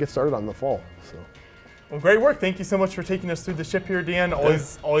hopefully we'll get started on the fall. So. Well, great work. Thank you so much for taking us through the ship here, Dan.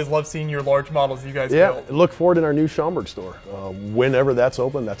 Always love seeing your large models you guys build. Yeah, look forward in our new Schaumburg store. Whenever that's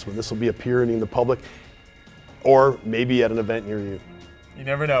open, that's when this will be appearing in the public, or maybe at an event near you. You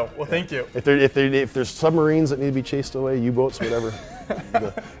never know. Well, thank you. If there's submarines that need to be chased away, U-boats, whatever.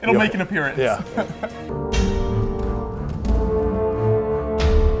 It'll make an appearance. Yeah.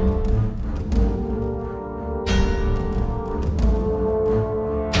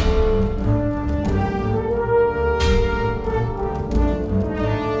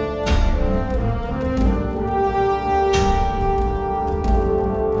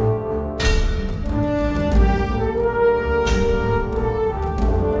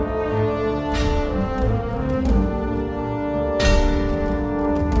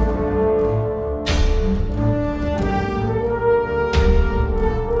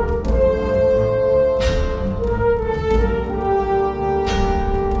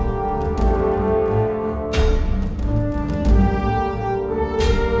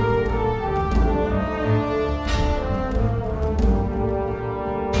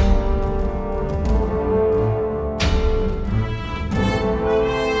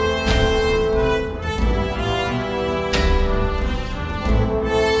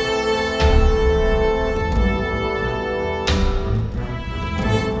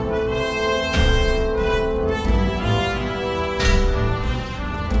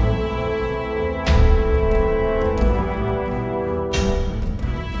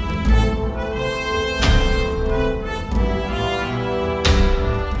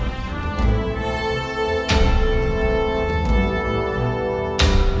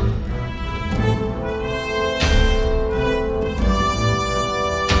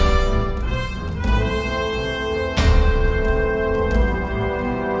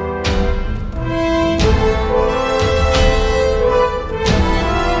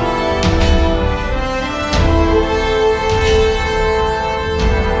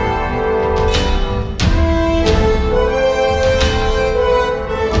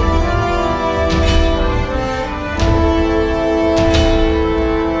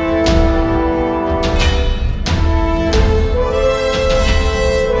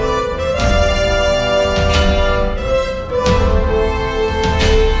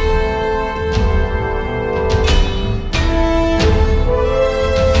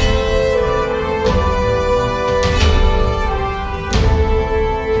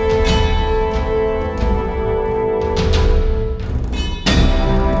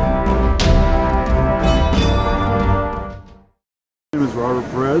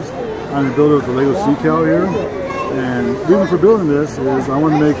 Perez. I'm the builder of the Lego Sea Cow here, and the reason for building this is I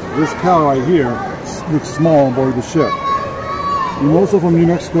want to make this cow right here look small on board the ship. And most of them New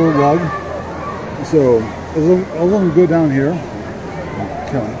Mexico rug, so as long as we go down here,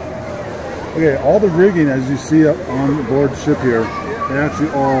 okay, all the rigging as you see up on board the ship here, it actually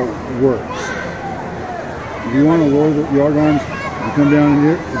all works. If you want to lower the yard arms, you come down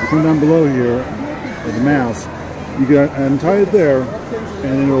here, if you come down below here at the mast, you can untie it there,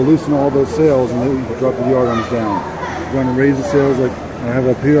 and then it will loosen all those sails, and then you can drop the yard arms down. If you want to raise the sails like I have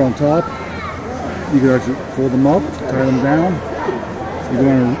up here on top, you can actually fold them up, tie them down. If you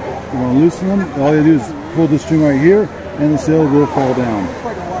want to loosen them, all you do is pull the string right here, and the sail will fall down.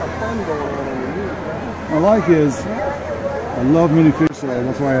 What I like is, I love minifigures, so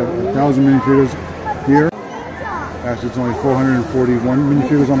that's why I have 1,000 minifigures here. Actually, it's only 441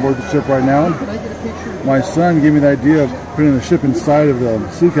 minifigures on board the ship right now. My son gave me the idea of putting the ship inside of the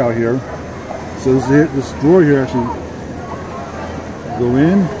Sea Cow here. So this drawer here actually go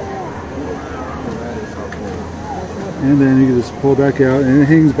in, and then you can just pull it back out, and it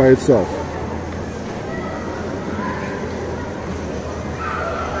hangs by itself.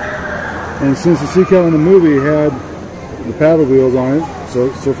 And since the Cicco in the movie had the paddle wheels on it,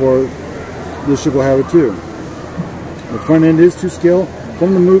 so far this ship will have it too. The front end is to scale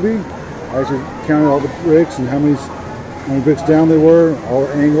from the movie. I actually counted all the bricks and how many bricks down they were, all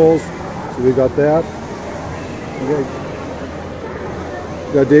the angles. So we got that.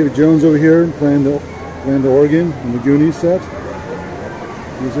 We got David Jones over here playing the organ in the Goonies set.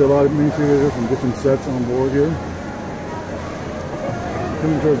 You see a lot of minifigures from different sets on board here.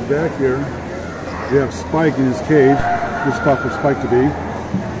 Coming towards the back here, we have Spike in his cage. Good spot for Spike to be.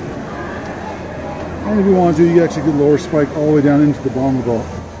 And if you want to, you actually could lower Spike all the way down into the bottom of the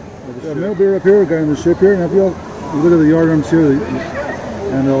ship. MetalBeard up here, a guy in the ship here. Now if you look at the yard arms here,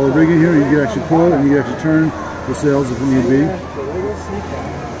 and all the rigging here, you can actually pull it and you can actually turn the sails if it need be.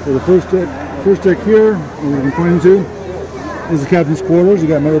 So the first deck here, what we're pointing to, is the captain's quarters. You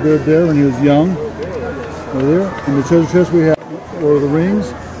got MetalBeard there when he was young. Over there. In the treasure chest we have Lord of the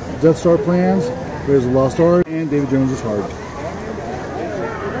Rings, Death Star plans, there's the Lost Ark, and David Jones's heart.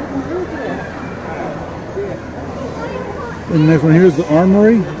 And the next one here is the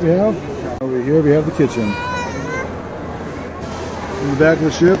armory we have. Over here we have the kitchen. In the back of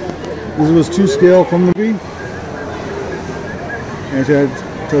the ship, this was to scale from the movie. And so I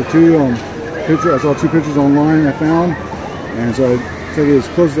took two pictures. I saw two pictures online I found, and so I took it as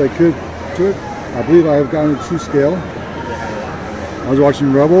close as I could to it. I believe I have gotten it to scale. I was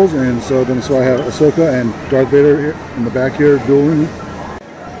watching Rebels, and so I have Ahsoka and Darth Vader here in the back here dueling.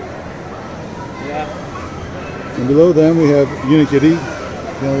 And below them we have Unikitty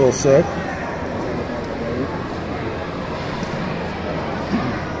in a little set.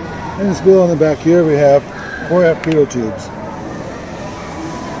 And it's below in the back here we have 4 Pitot tubes.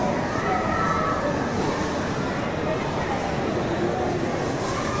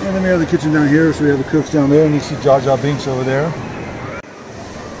 And then we have the kitchen down here, so we have the cooks down there, and you see Jar Jar Binks over there.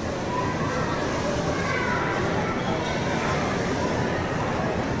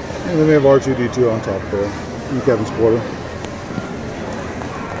 And then we have R2-D2 on top there, in the captain's quarter.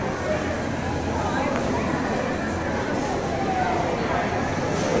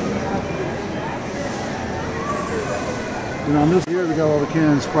 And on this here, we got all the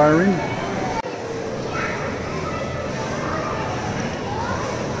cannons firing.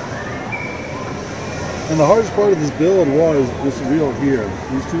 And the hardest part of this build was this wheel here.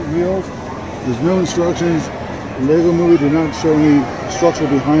 These 2 wheels, there's no instructions. The Lego movie did not show any structure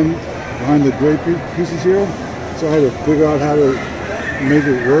behind the gray pieces here. So I had to figure out how to make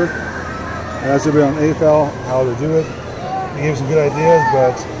it work. I asked everybody on AFL how to do it. They gave some good ideas,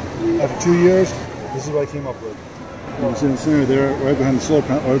 but after 2 years, this is what I came up with. You see in the center there, right behind the solar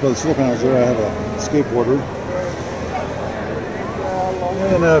panel, right by the solar panels there, I have a skateboarder.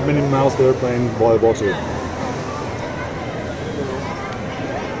 And then I have Minnie Mouse there playing volleyball too.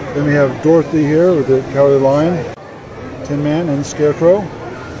 Then we have Dorothy here with the Cowardly Lion, Tin Man, and Scarecrow.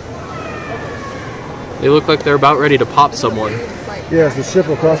 They look like they're about ready to pop someone. Yes, the ship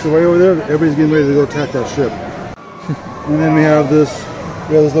across the way over there, everybody's getting ready to go attack that ship. And then we have this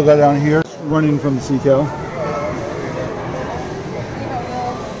little guy down here running from the Cicco.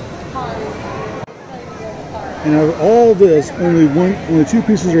 And out of all this, only 2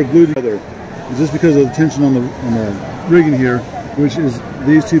 pieces are glued together. It's just because of the tension on the rigging here, which is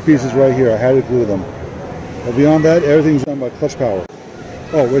these 2 pieces right here. I had to glue them. But beyond that, everything's done by clutch power.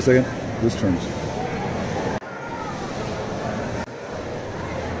 Oh, wait a second. This turns.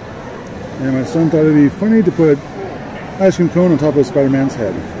 And my son thought it'd be funny to put ice cream cone on top of Spider-Man's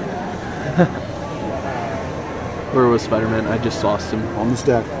head. Where was Spider-Man? I just lost him. On the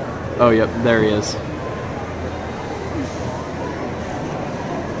stack. Oh, yep. There he is.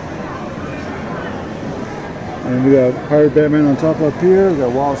 And we got Pirate Batman on top up here. We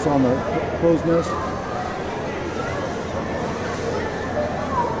got Wallace on the crow's nest.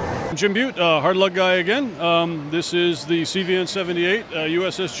 Jim Beute, hard luck guy again. This is the CVN-78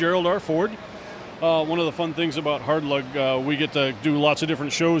 USS Gerald R. Ford. One of the fun things about hard lug, we get to do lots of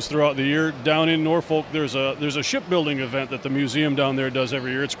different shows throughout the year. Down in Norfolk, there's a shipbuilding event that the museum down there does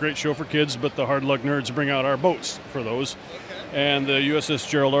every year. It's a great show for kids, but the hard lug nerds bring out our boats for those. And the USS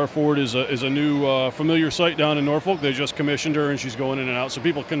Gerald R. Ford is a new familiar sight down in Norfolk. They just commissioned her, and she's going in and out, so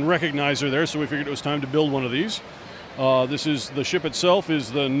people can recognize her there. So we figured it was time to build one of these. The ship itself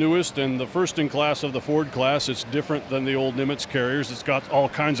is the newest and the first in class of the Ford class. It's different than the old Nimitz carriers. It's got all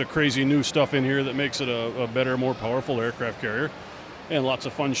kinds of crazy new stuff in here that makes it a better, more powerful aircraft carrier, and lots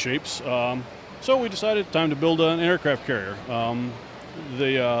of fun shapes. So we decided time to build an aircraft carrier.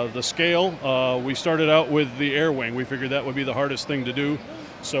 The scale, we started out with the air wing. We figured that would be the hardest thing to do.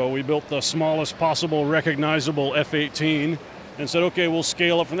 So we built the smallest possible recognizable F-18 and said, okay, we'll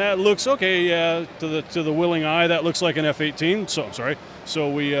scale up from that. It looks okay, yeah, to the willing eye, that looks like an F-18. So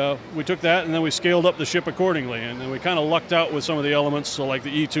we took that and then we scaled up the ship accordingly, and then we kind of lucked out with some of the elements. So like the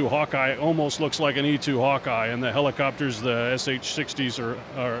E-2 Hawkeye almost looks like an E-2 Hawkeye, and the helicopters, the SH-60s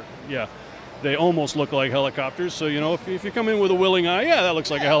are they almost look like helicopters. So if you come in with a willing eye, yeah, that looks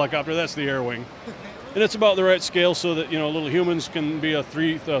like a helicopter. That's the air wing, and it's about the right scale so that little humans can be a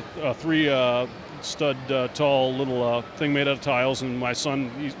three stud tall little thing made out of tiles. And my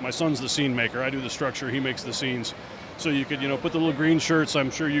son's the scene maker. I do the structure. He makes the scenes. So you could, put the little green shirts. I'm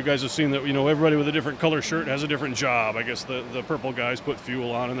sure you guys have seen that, everybody with a different color shirt has a different job. I guess the purple guys put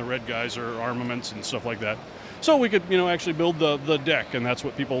fuel on and the red guys are armaments and stuff like that. So we could, actually build the deck, and that's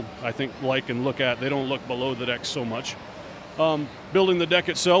what people, I think, like and look at. They don't look below the deck so much. Building the deck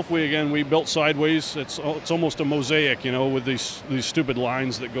itself, we built sideways. It's almost a mosaic, with these stupid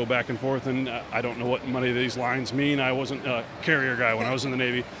lines that go back and forth, and I don't know what many of these lines mean. I wasn't a carrier guy when I was in the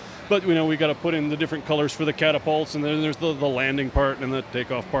Navy. But we got to put in the different colors for the catapults, and then there's the landing part and the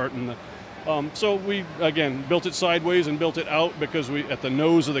takeoff part, and so we again built it sideways and built it out because at the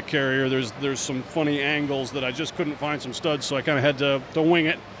nose of the carrier there's some funny angles that I just couldn't find some studs, so I kind of had to wing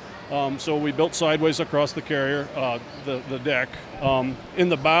it. So we built sideways across the carrier, the deck. In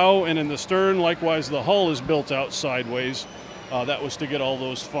the bow and in the stern, likewise, the hull is built out sideways. That was to get all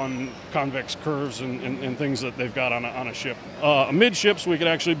those fun convex curves and things that they've got on a ship. Midships, we could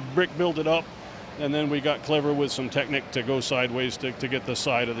actually brick build it up, and then we got clever with some Technic to go sideways to get the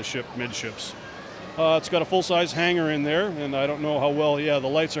side of the ship midships. It's got a full-size hangar in there, and I don't know how well, the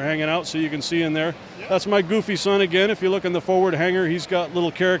lights are hanging out so you can see in there. Yep. That's my goofy son again. If you look in the forward hangar, he's got little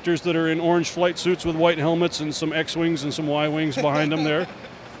characters that are in orange flight suits with white helmets and some X-wings and some Y-wings behind them there.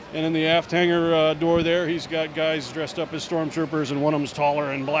 And in the aft hangar door there, he's got guys dressed up as stormtroopers, and one of them's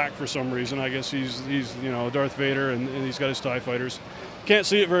taller and black for some reason. I guess he's Darth Vader, and he's got his TIE fighters. Can't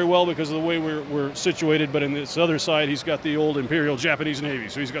see it very well because of the way we're situated, but in this other side, he's got the old Imperial Japanese Navy,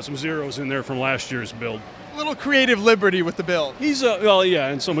 so he's got some zeros in there from last year's build. A little creative liberty with the build. He's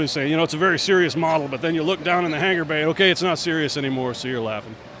and somebody's saying, it's a very serious model, but then you look down in the hangar bay, okay, it's not serious anymore, so you're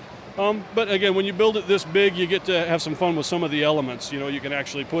laughing. But again, when you build it this big, you get to have some fun with some of the elements. You can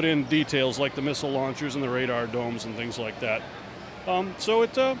actually put in details like the missile launchers and the radar domes and things like that. So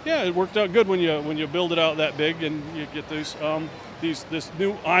it worked out good when you build it out that big and you get this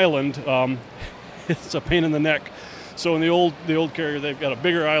new island. It's a pain in the neck. So in the old carrier, they've got a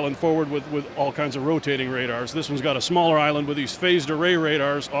bigger island forward with all kinds of rotating radars. This one's got a smaller island with these phased array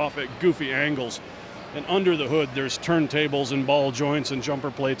radars off at goofy angles. And under the hood, there's turntables and ball joints and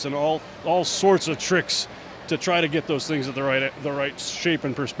jumper plates and all sorts of tricks to try to get those things at the right shape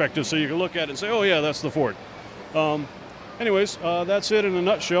and perspective, so you can look at it and say, oh yeah, that's the Ford. Anyways, that's it in a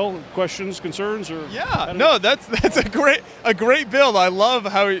nutshell. Questions, concerns, or that's a great build. I love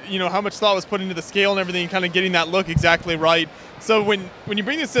how how much thought was put into the scale and everything, kind of getting that look exactly right. So when you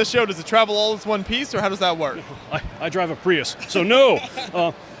bring this to the show, does it travel all as one piece, or how does that work? I drive a Prius, so no.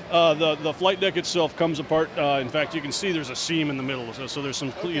 The flight deck itself comes apart. In fact, you can see there's a seam in the middle, so there's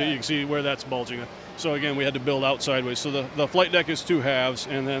some. You can see where that's bulging. So again, we had to build out sideways. So the flight deck is two halves,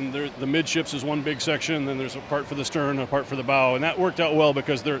 and then the midships is one big section. And then there's a part for the stern, a part for the bow, and that worked out well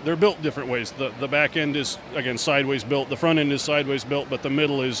because they're built different ways. The back end is again sideways built. The front end is sideways built, but the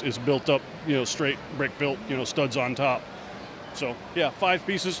middle is built up, straight brick built, studs on top. So yeah, 5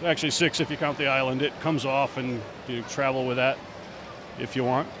 pieces, actually 6 if you count the island. It comes off, and you travel with that if you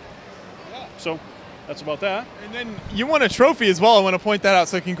want. So that's about that. And then you won a trophy as well. I want to point that out.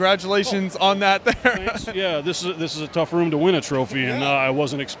 So congratulations on that there. Thanks. Yeah, this is a tough room to win a trophy, and I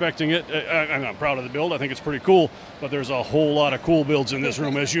wasn't expecting it. I'm proud of the build. I think it's pretty cool. But there's a whole lot of cool builds in this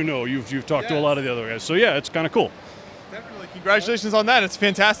room, as you know. You've talked to a lot of the other guys. So yeah, it's kind of cool. Definitely. Congratulations on that. It's a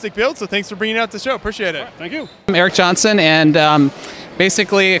fantastic build. So thanks for bringing it out to the show. Appreciate it. Right, thank you. I'm Eric Johnson, and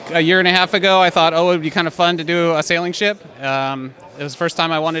basically a year and a half ago, I thought, it would be kind of fun to do a sailing ship. It was the first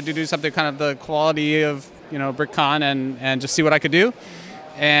time I wanted to do something kind of the quality of BrickCon and just see what I could do.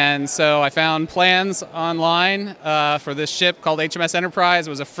 And so I found plans online for this ship called HMS Enterprise. It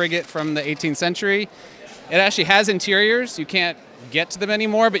was a frigate from the 18th century. It actually has interiors. You can't get to them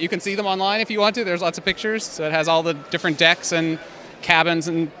anymore, but you can see them online if you want to. There's lots of pictures. So it has all the different decks and cabins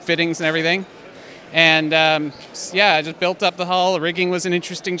and fittings and everything. And I just built up the hull. The rigging was an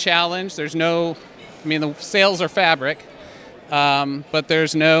interesting challenge. The sails are fabric. But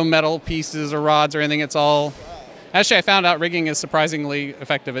there's no metal pieces or rods or anything. It's all... Actually, I found out rigging is surprisingly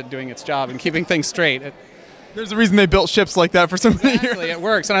effective at doing its job and keeping things straight. There's a reason they built ships like that for so many years. It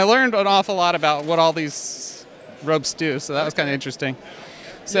works. And I learned an awful lot about what all these ropes do, so that was kind of interesting.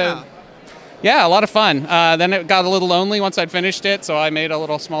 So Yeah, a lot of fun. Then it got a little lonely once I'd finished it, so I made a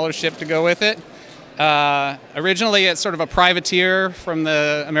little smaller ship to go with it. Originally, it's sort of a privateer from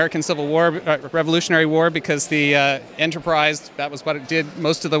the American Civil War, Revolutionary War, because the Enterprise, that was what it did.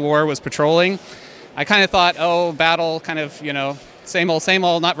 Most of the war was patrolling. I kind of thought, oh, battle, kind of, you know, same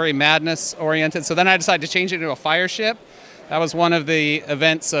old, not very madness-oriented. So then I decided to change it into a fire ship. That was one of the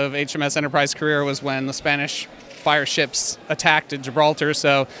events of HMS Enterprise career, was when the Spanish fire ships attacked at Gibraltar.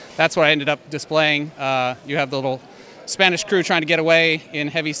 So that's what I ended up displaying. You have the little Spanish crew trying to get away in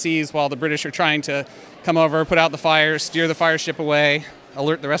heavy seas while the British are trying to come over, put out the fire, steer the fire ship away,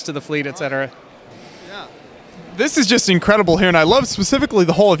 alert the rest of the fleet, etc. Yeah. This is just incredible here, and I love specifically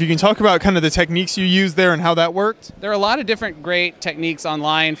the hull. If you can talk about kind of the techniques you used there and how that worked. There are a lot of different great techniques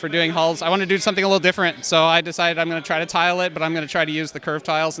online for doing hulls. I want to do something a little different, so I decided I'm going to try to tile it, but I'm going to try to use the curved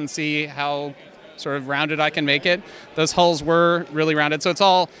tiles and see how sort of rounded I can make it. Those hulls were really rounded, so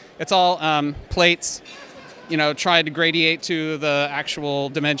it's all plates. You know, tried to gradiate to the actual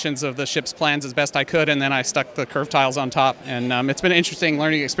dimensions of the ship's plans as best I could, and then I stuck the curved tiles on top. And it's been an interesting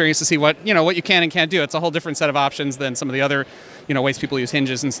learning experience to see what you can and can't do. It's a whole different set of options than some of the other, ways people use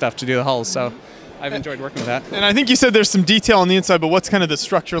hinges and stuff to do the hulls. So I've enjoyed working with that. And I think you said there's some detail on the inside, but what's kind of the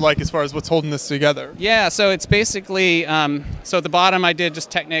structure like as far as what's holding this together? Yeah, so it's basically, so at the bottom I did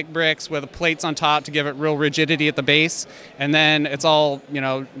just Technic bricks with plates on top to give it real rigidity at the base, and then it's all,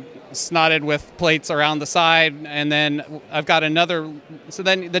 snotted with plates around the side, and then I've got another, so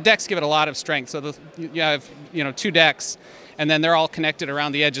then the decks give it a lot of strength. So you have, 2 decks, and then they're all connected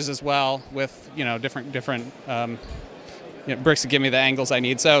around the edges as well with, different bricks that give me the angles I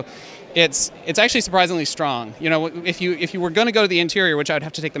need. So it's actually surprisingly strong. If you were going to go to the interior, which I would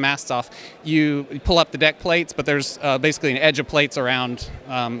have to take the masts off, you pull up the deck plates, but there's basically an edge of plates around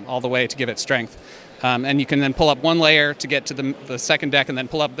all the way to give it strength. And you can then pull up one layer to get to the second deck, and then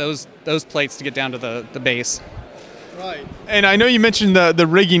pull up those plates to get down to the base. Right. And I know you mentioned the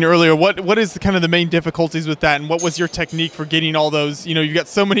rigging earlier. What is kind of the main difficulties with that, and what was your technique for getting all those? You've got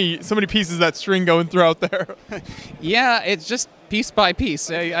so many pieces of that string going throughout there. Yeah, it's just piece by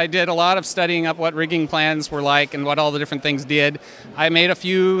piece. I did a lot of studying up what rigging plans were like and what all the different things did. I made a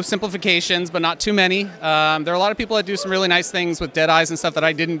few simplifications, but not too many. There are a lot of people that do some really nice things with dead eyes and stuff that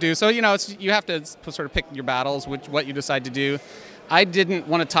I didn't do. So you have to sort of pick your battles, what you decide to do. I didn't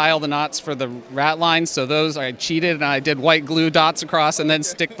want to tile the knots for the rat lines, so those I cheated and I did white glue dots across and then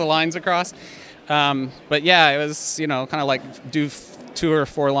stick the lines across. But yeah, it was kind of like do 2 or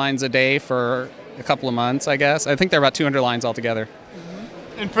 4 lines a day for a couple of months, I guess. I think there are about 200 lines altogether.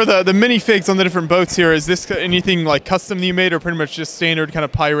 And for the minifigs on the different boats here, is this anything like custom that you made, or pretty much just standard kind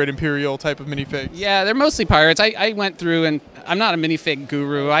of pirate imperial type of minifigs? Yeah, they're mostly pirates. I went through, and I'm not a minifig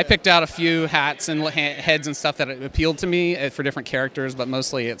guru. I picked out a few hats and heads and stuff that appealed to me for different characters, but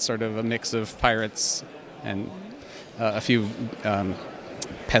mostly it's sort of a mix of pirates and a few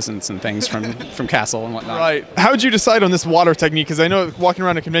peasants and things from Castle and whatnot. Right. How did you decide on this water technique? Because I know walking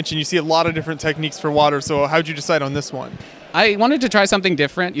around a convention, you see a lot of different techniques for water. So how did you decide on this one? I wanted to try something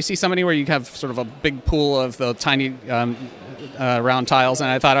different. You see so many where you have sort of a big pool of the tiny round tiles, and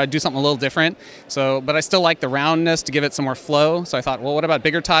I thought I'd do something a little different. But I still like the roundness to give it some more flow. So I thought, well, what about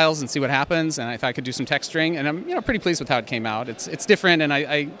bigger tiles and see what happens? And I thought I could do some texturing, and I'm pretty pleased with how it came out. It's different, and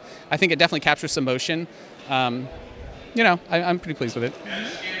I think it definitely captures some motion. I'm pretty pleased with it.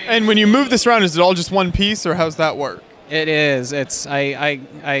 And when you move this around, is it all just one piece, or how's that work? It is.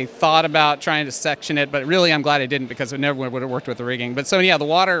 I thought about trying to section it, but really I'm glad I didn't, because it never would have worked with the rigging. But so yeah, the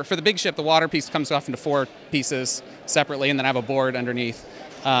water, for the big ship, the water piece comes off into 4 pieces separately, and then I have a board underneath.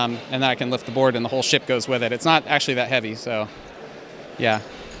 And then I can lift the board and the whole ship goes with it. It's not actually that heavy, so yeah.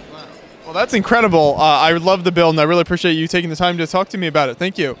 Wow. Well, that's incredible. I love the build, and I really appreciate you taking the time to talk to me about it.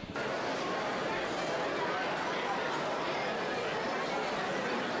 Thank you.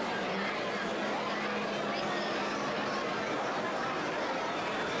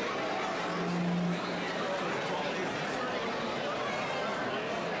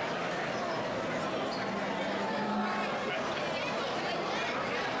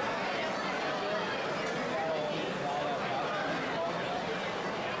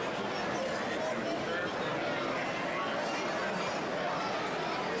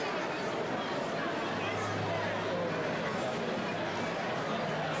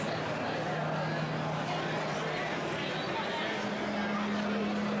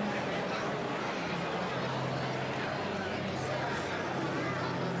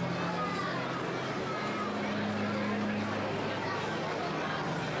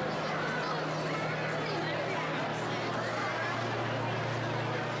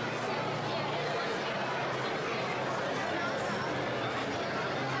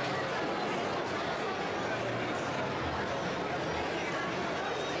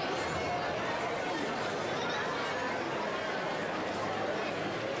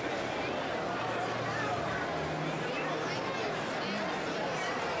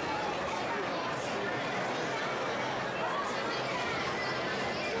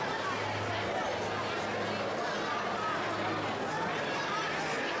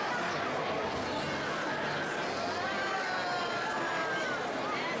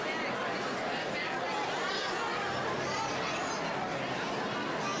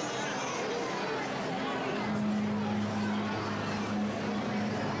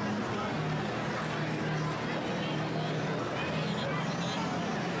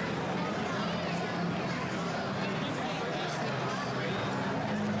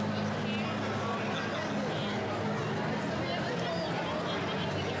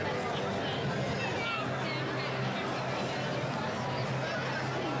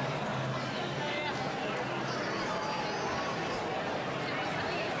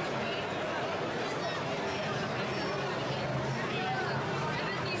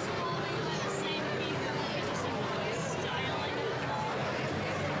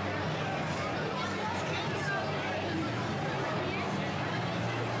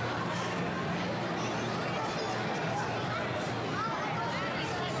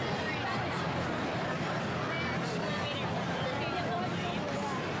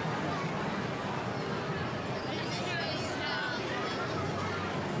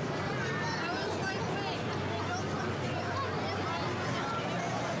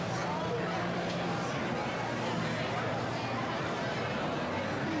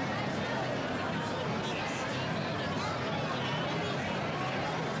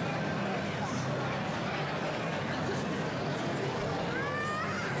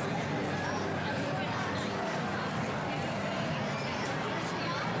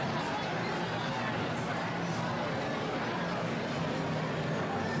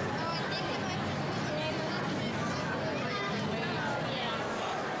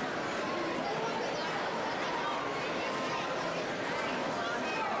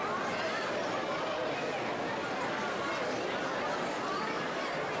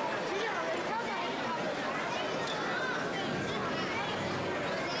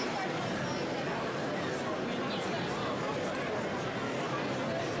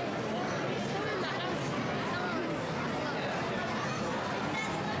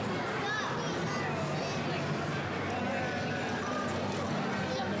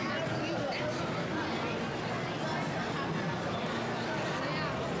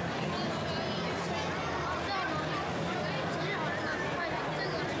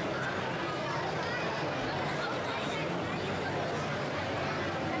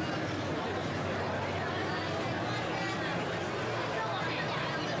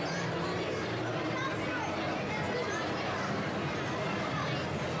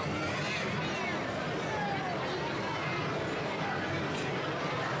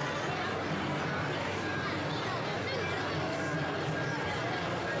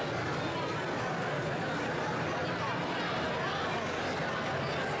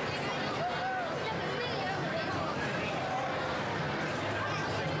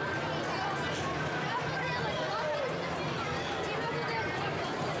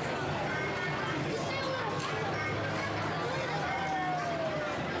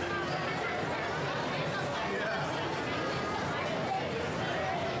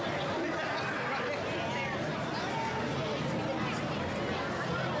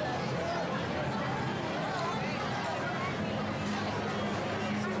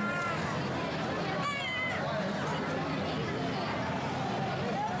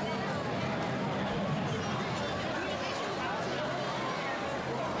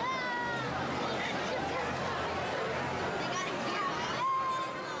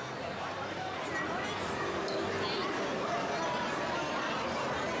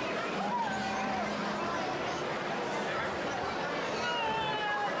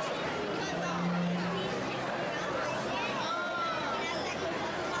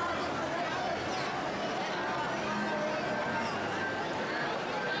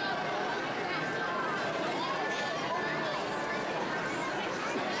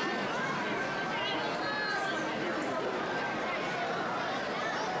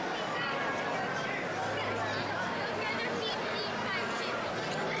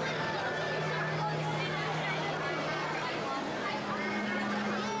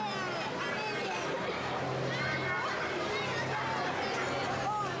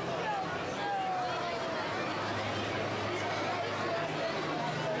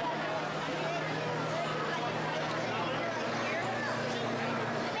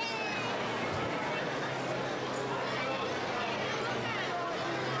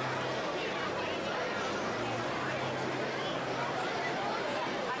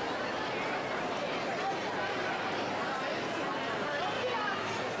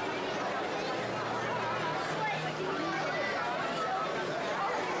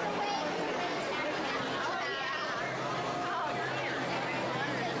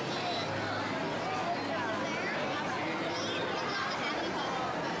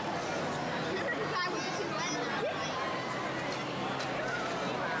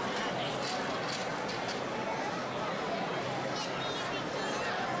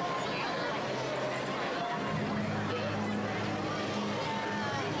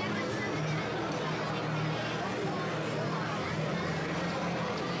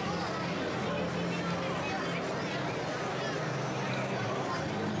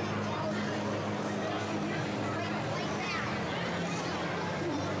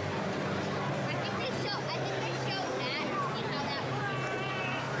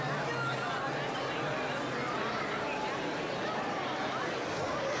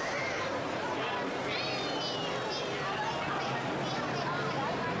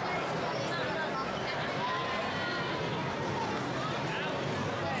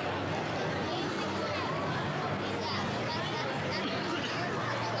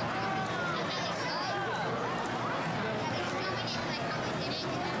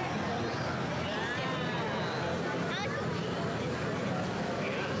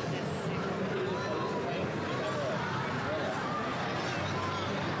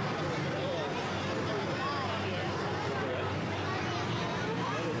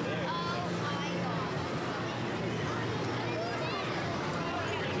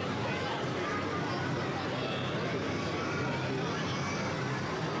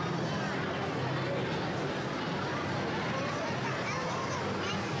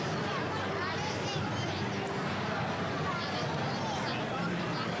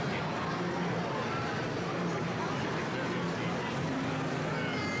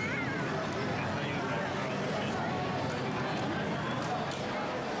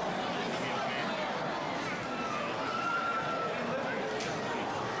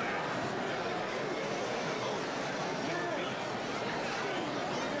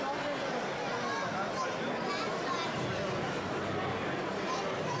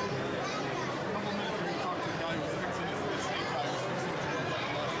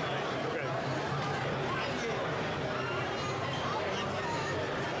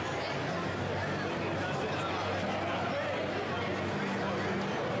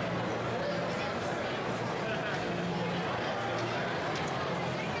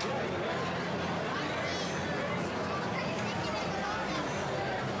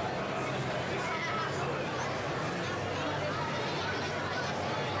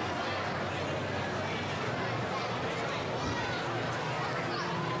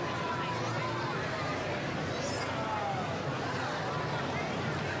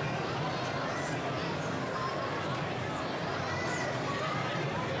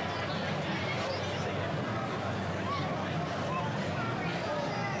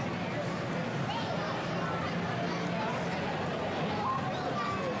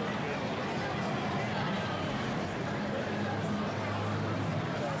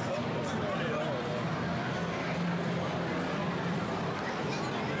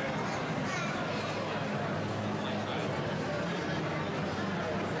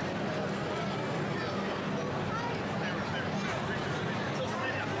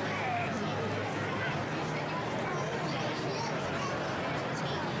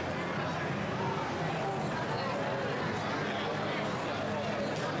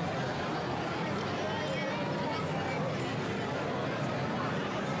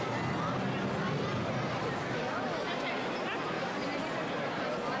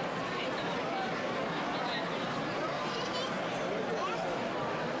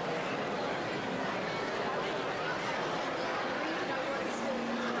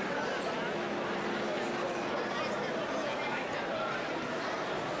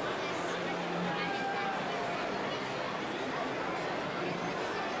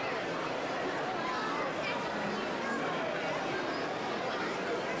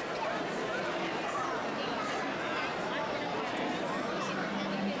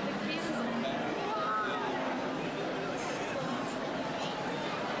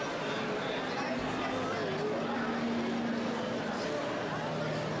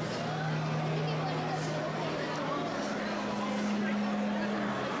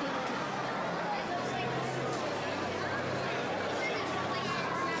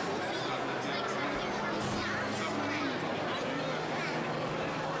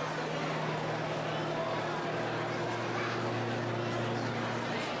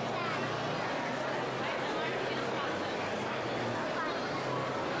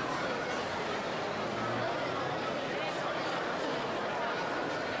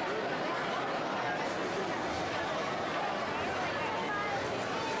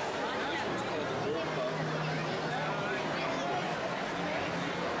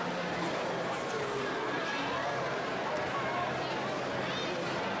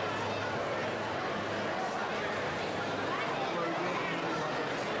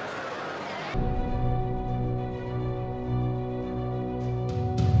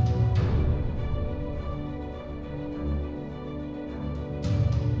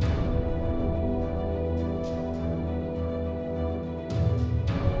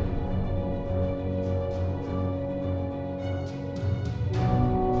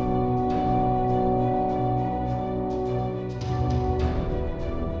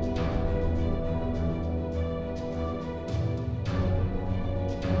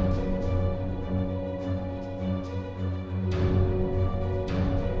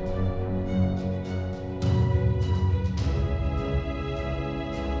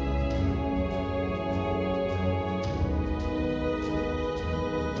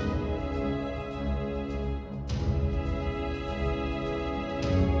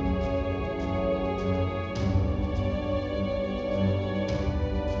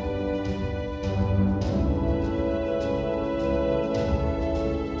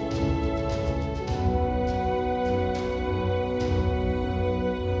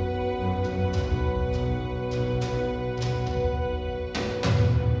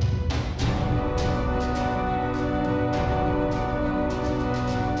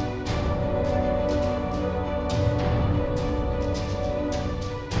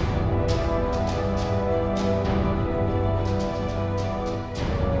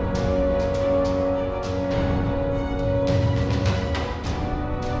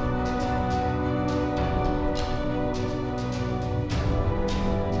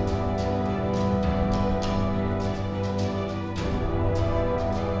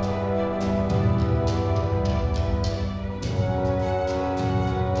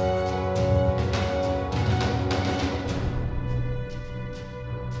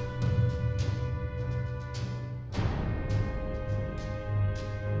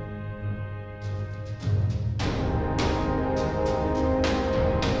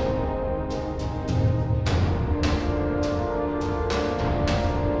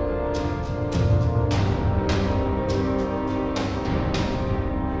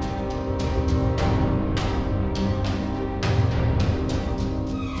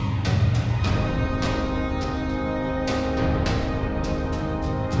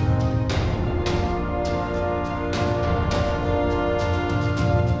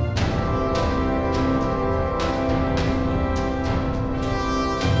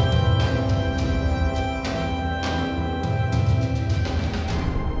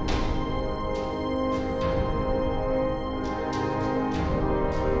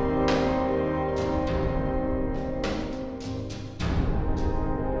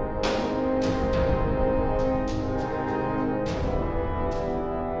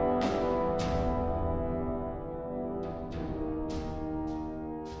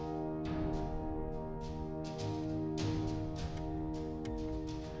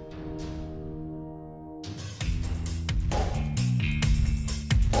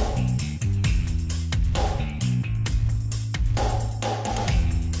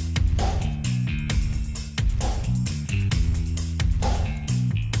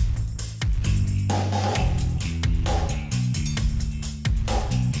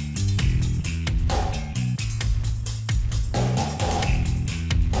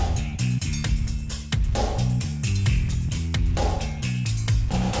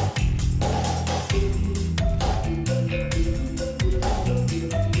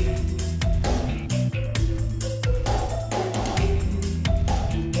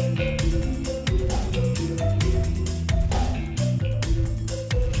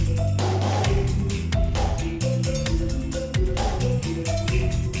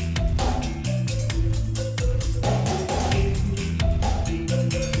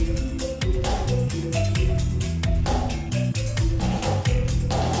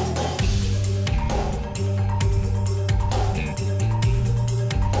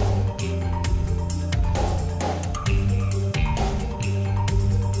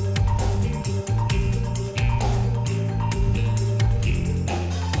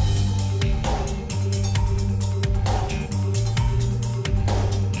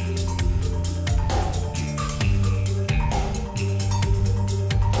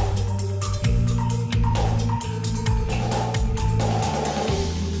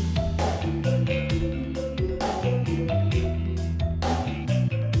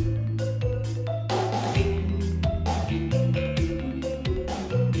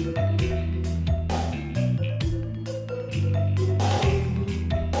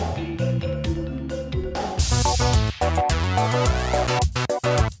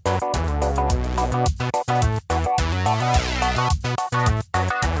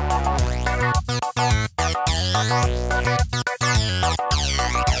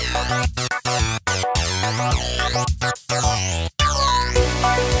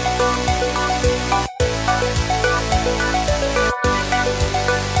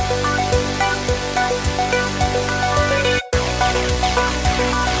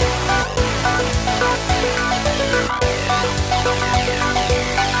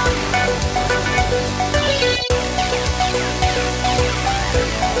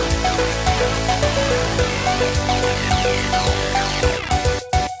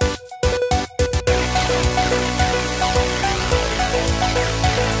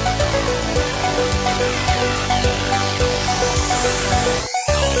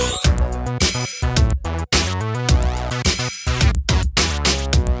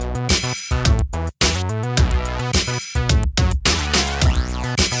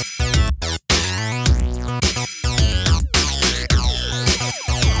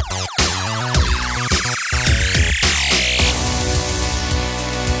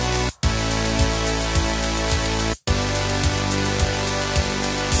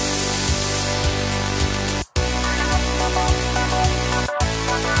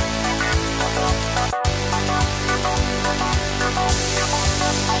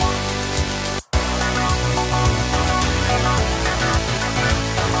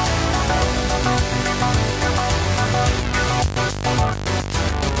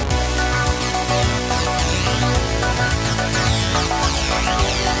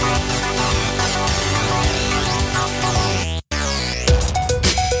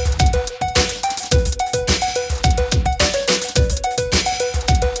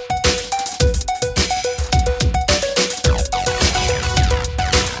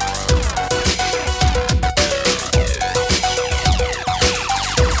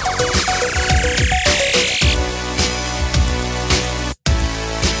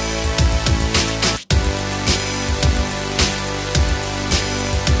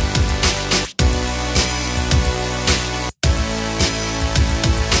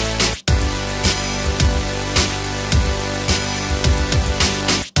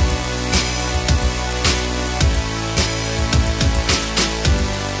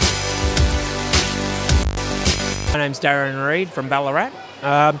 name's Darren Reid from Ballarat.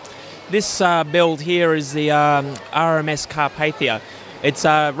 This build here is the RMS Carpathia. It's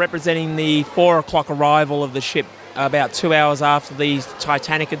representing the 4 o'clock arrival of the ship about 2 hours after the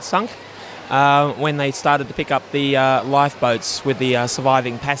Titanic had sunk, when they started to pick up the lifeboats with the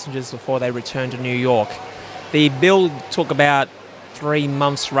surviving passengers before they returned to New York. The build took about 3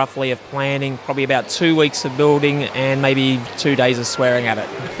 months roughly of planning, probably about 2 weeks of building and maybe 2 days of swearing at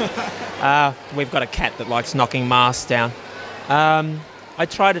it. We've got a cat that likes knocking masts down. I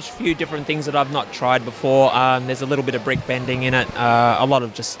tried a few different things that I've not tried before. There's a little bit of brick bending in it, a lot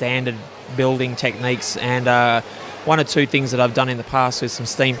of just standard building techniques, and 1 or 2 things that I've done in the past with some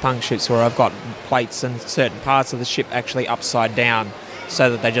steampunk ships where I've got plates and certain parts of the ship actually upside down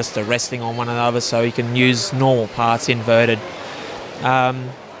so that they just are resting on one another, so you can use normal parts inverted.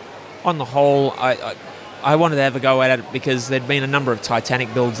 On the whole, I wanted to have a go at it because there'd been a number of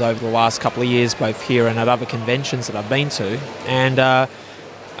Titanic builds over the last couple of years, both here and at other conventions that I've been to, and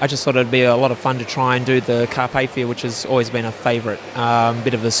I just thought it'd be a lot of fun to try and do the Carpathia, which has always been a favourite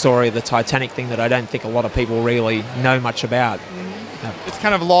bit of the story of the Titanic thing that I don't think a lot of people really know much about. It's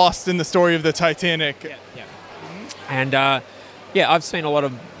kind of lost in the story of the Titanic. Yeah. And yeah, I've seen a lot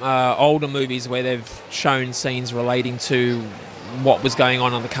of older movies where they've shown scenes relating to what was going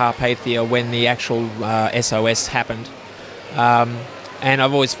on the Carpathia when the actual SOS happened. And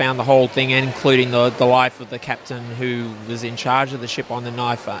I've always found the whole thing, including the life of the captain who was in charge of the ship on the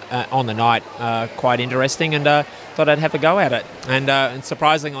night, quite interesting, and thought I'd have a go at it. And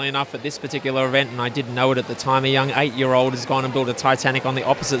surprisingly enough, at this particular event, and I didn't know it at the time, a young 8-year-old has gone and built a Titanic on the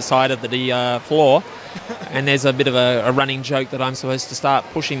opposite side of the floor. And there's a bit of a running joke that I'm supposed to start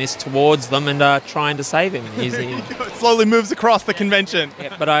pushing this towards them and trying to save him. It slowly moves across the convention.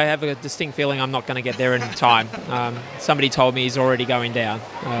 Yeah, but I have a distinct feeling I'm not going to get there in time. Somebody told me he's already going down.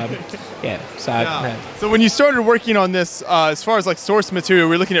 So when you started working on this, as far as like source material,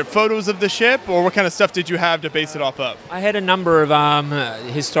 were you looking at photos of the ship, or what kind of stuff did you have to base it off of? I had a number of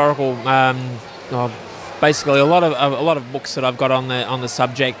historical, basically a lot of books that I've got on the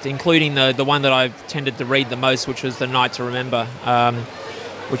subject, including the one that I've tended to read the most, which was The Night to Remember,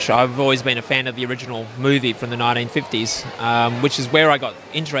 which I've always been a fan of the original movie from the 1950s, which is where I got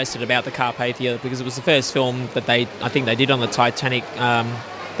interested about the Carpathia, because it was the first film that I think they did on the Titanic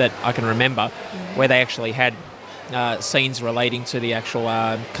that I can remember, where they actually had scenes relating to the actual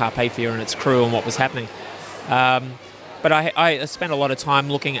Carpathia and its crew and what was happening. But I spent a lot of time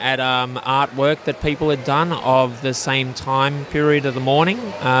looking at artwork that people had done of the same time period of the morning,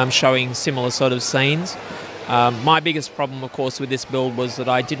 showing similar sort of scenes. My biggest problem, of course, with this build was that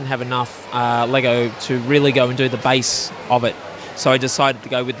I didn't have enough Lego to really go and do the base of it. So I decided to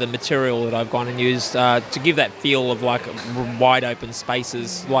go with the material that I've gone and used to give that feel of like wide open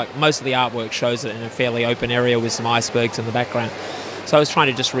spaces. Like most of the artwork shows it in a fairly open area with some icebergs in the background. So I was trying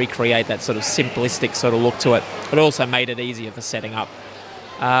to just recreate that sort of simplistic sort of look to it, but also made it easier for setting up.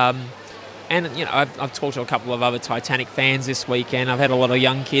 And you know, I've talked to a couple of other Titanic fans this weekend. I've had a lot of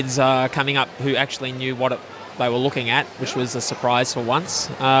young kids coming up who actually knew what they were looking at, which was a surprise for once.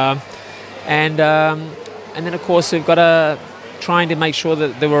 And then of course we've got trying to make sure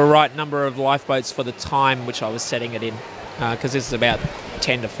that there were a right number of lifeboats for the time which I was setting it in, because this is about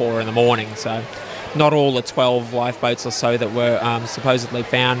 10 to 4 in the morning, so not all the 12 lifeboats or so that were supposedly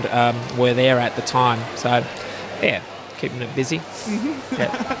found were there at the time. So yeah, keeping it busy.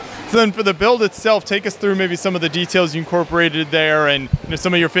 Yeah. So then for the build itself, take us through maybe some of the details you incorporated there, and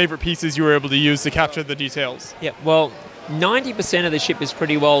some of your favorite pieces you were able to use to capture the details. Yeah, well, 90% of the ship is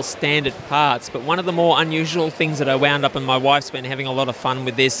pretty well standard parts, but one of the more unusual things that I wound up, and my wife's been having a lot of fun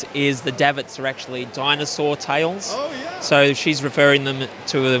with this, is the davits are actually dinosaur tails. Oh, yeah. So she's referring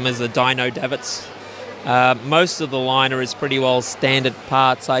to them as the dino davits. Most of the liner is pretty well standard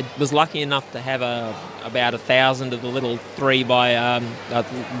parts. I was lucky enough to have about 1,000 of the little 3 by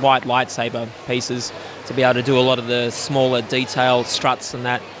white lightsaber pieces to be able to do a lot of the smaller detailed struts and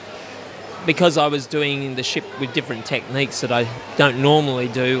that. Because I was doing the ship with different techniques that I don't normally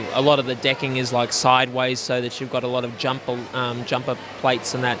do, a lot of the decking is like sideways, so that you've got a lot of jumper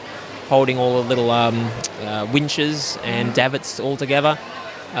plates and that holding all the little winches and davits all together.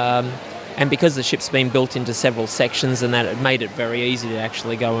 And because the ship's been built into several sections and that, it made it very easy to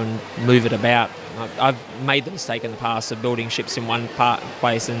actually go and move it about. I've made the mistake in the past of building ships in one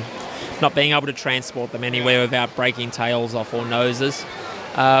place and not being able to transport them anywhere without breaking tails off or noses.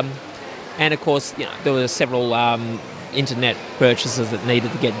 And of course, you know, there were several internet purchases that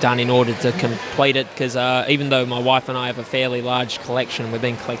needed to get done in order to complete it, because even though my wife and I have a fairly large collection, we've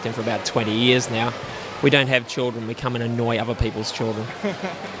been collecting for about 20 years now, we don't have children. We come and annoy other people's children.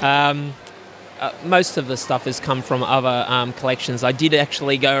 most of the stuff has come from other collections. I did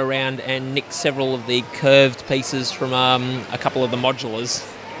actually go around and nick several of the curved pieces from a couple of the modulars.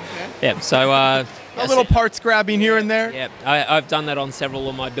 Okay. Yeah, so a little parts grabbing here and there. Yeah, I've done that on several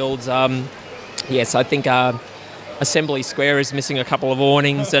of my builds. Yes, I think Assembly Square is missing a couple of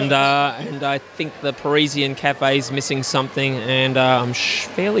awnings, and I think the Parisian Cafe is missing something, and I'm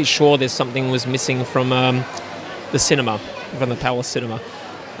fairly sure there's something was missing from the cinema, from the Palace Cinema.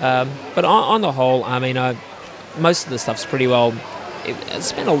 But on the whole, I mean, most of the stuff's pretty well. I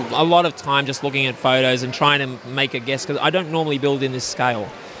spent a lot of time just looking at photos and trying to make a guess, because I don't normally build in this scale.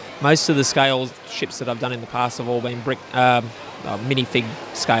 Most of the scale ships that I've done in the past have all been brick, minifig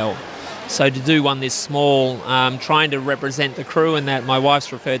scale. So to do one this small, trying to represent the crew, and that my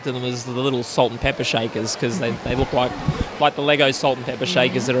wife's referred to them as the little salt and pepper shakers, because they look like the Lego salt and pepper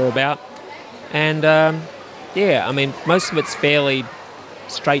shakers that are about. And yeah, I mean, most of it's fairly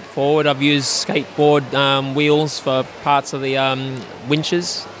straightforward. I've used skateboard wheels for parts of the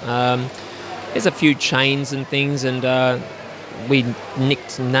winches. There's a few chains and things, and we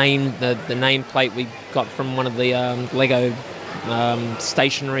nicked the nameplate we got from one of the Lego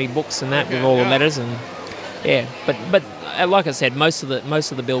stationery books and that, with all the letters, and yeah. But like I said, most of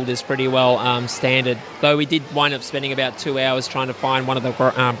the build is pretty well standard. Though we did wind up spending about 2 hours trying to find one of the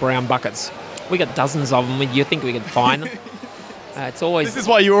brown buckets. We got dozens of them. You think we could find them? It's always. This is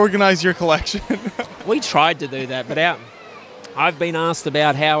why you organize your collection. We tried to do that, but I've been asked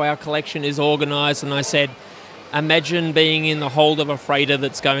about how our collection is organised, and I said, imagine being in the hold of a freighter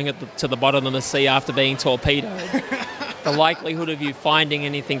that's going to the bottom of the sea after being torpedoed. The likelihood of you finding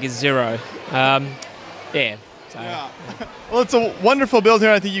anything is zero. Yeah. So. Yeah. Well, it's a wonderful build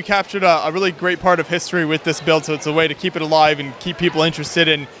here. I think you captured a really great part of history with this build, so it's a way to keep it alive and keep people interested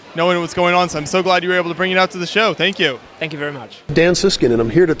in knowing what's going on. So I'm so glad you were able to bring it out to the show. Thank you. Thank you very much. Dan Siskind, and I'm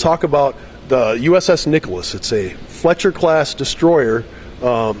here to talk about the USS Nicholas. It's a Fletcher-class destroyer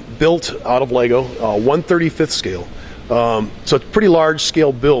built out of Lego, 1/35th scale. So it's a pretty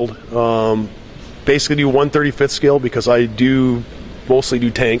large-scale build. Basically do 1/35th scale because I mostly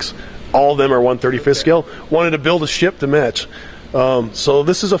do tanks. All of them are 1/35th scale. Wanted to build a ship to match. So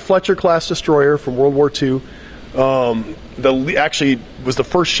this is a Fletcher-class destroyer from World War II. Actually was the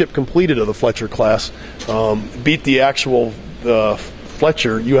first ship completed of the Fletcher class. Beat the actual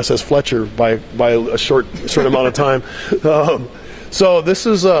Fletcher, USS Fletcher, by a short amount of time. So this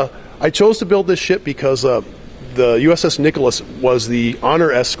is I chose to build this ship because the USS Nicholas was the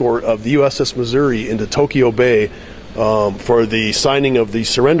honor escort of the USS Missouri into Tokyo Bay for the signing of the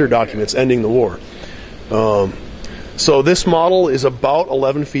surrender documents ending the war. So this model is about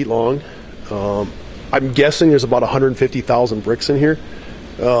 11 feet long. I'm guessing there's about 150,000 bricks in here.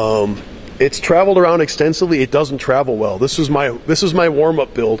 It's traveled around extensively. It doesn't travel well. This is my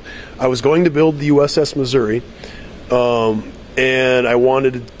warm-up build. I was going to build the USS Missouri, and I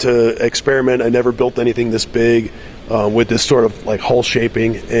wanted to experiment. I never built anything this big with this sort of like hull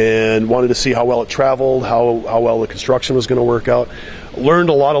shaping, and wanted to see how well it traveled, how well the construction was going to work out. Learned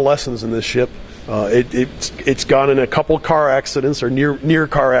a lot of lessons in this ship. It's gone in a couple car accidents or near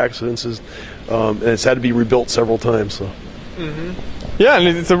car accidents, and it's had to be rebuilt several times. So. Mm-hmm. Yeah, and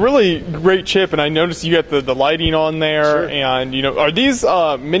it's a really great chip, and I noticed you got the lighting on there. Sure. And are these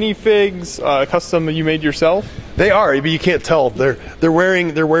minifigs custom you made yourself? They are, but you can't tell. They're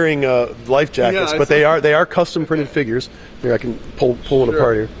wearing life jackets, but they are custom printed figures. Here, I can pull one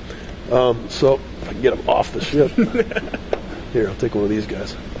apart here. So if I can get them off the ship. Here, I'll take one of these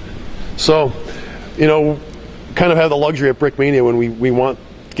guys. So, kind of have the luxury at Brickmania when we want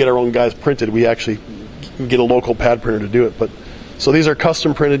to get our own guys printed. We actually get a local pad printer to do it. So these are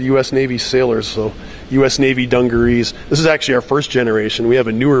custom printed U.S. Navy sailors. So U.S. Navy dungarees. This is actually our first generation. We have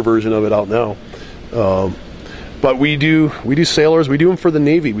a newer version of it out now. But we do sailors. We do them for the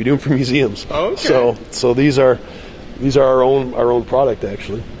Navy. We do them for museums. Oh, okay. So these are our own product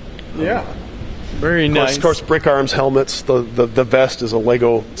actually. Yeah. Very nice. Of course, brick arms, helmets. The vest is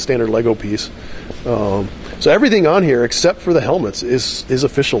a standard Lego piece. So everything on here except for the helmets is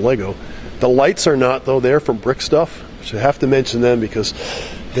official Lego. The lights are not, though. They're from Brick Stuff. Which I have to mention them because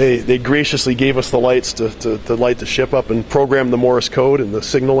they graciously gave us the lights to light the ship up and program the Morse code and the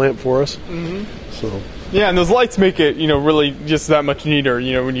signal lamp for us. Mm-hmm. So. Yeah, and those lights make it, really just that much neater,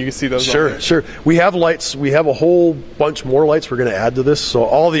 when you see those. Sure. We have lights. We have a whole bunch more lights we're going to add to this. So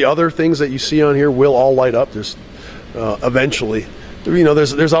all the other things that you see on here will all light up. There's eventually.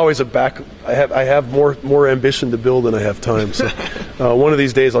 There's always a back. I have more ambition to build than I have time. So one of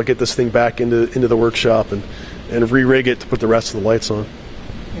these days I'll get this thing back into the workshop and re-rig it to put the rest of the lights on.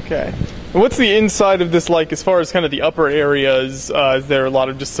 Okay. What's the inside of this like as far as kind of the upper areas? Is there a lot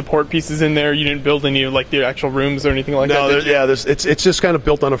of just support pieces in there? You didn't build any of like the actual rooms or anything like that? No, it's just kind of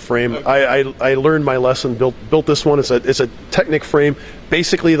built on a frame. Okay. I learned my lesson, built this one. It's a Technic frame,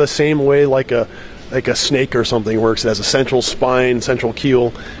 basically the same way like a snake or something works. It has a central spine, central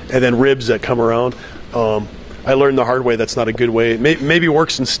keel, and then ribs that come around. I learned the hard way that's not a good way. Maybe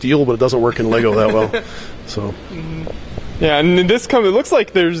works in steel, but it doesn't work in Lego that well. So. Yeah, and this it looks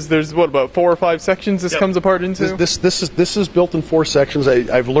like there's what, about 4 or 5 sections this comes apart into? This is built in 4 sections.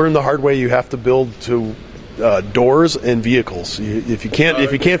 I've learned the hard way you have to build to doors and vehicles. If you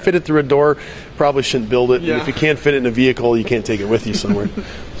can't fit it through a door, probably shouldn't build it. Yeah. And if you can't fit it in a vehicle, you can't take it with you somewhere.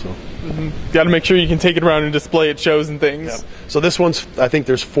 So. Got to make sure you can take it around and display at shows and things. Yeah. So this one's, I think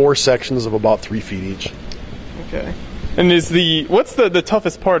there's 4 sections of about 3 feet each. Okay. And what's the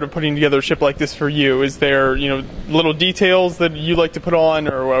toughest part of putting together a ship like this for you? Is there, little details that you like to put on,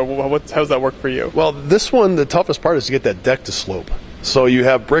 or how's that work for you? Well, this one, the toughest part is to get that deck to slope. So you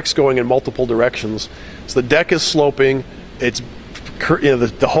have bricks going in multiple directions. So the deck is sloping. It's,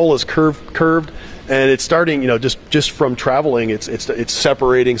 the hull is curved, and it's starting, just from traveling, it's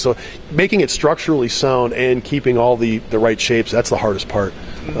separating. So making it structurally sound and keeping all the right shapes, that's the hardest part.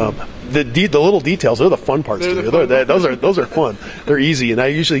 The little details are the fun parts to me. Those are fun. They're easy, and I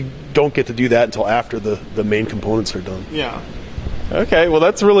usually don't get to do that until after the main components are done. Yeah. Okay, well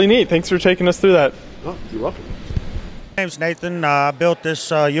that's really neat. Thanks for taking us through that. Oh, you're welcome. My name's Nathaen. I built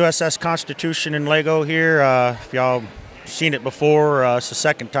this USS Constitution in Lego here. If y'all seen it before, it's the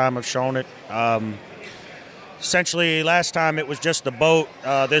second time I've shown it. Essentially, last time it was just the boat.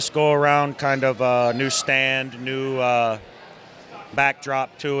 This go around, kind of new stand, new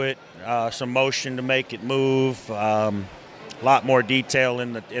backdrop to it, some motion to make it move, a lot more detail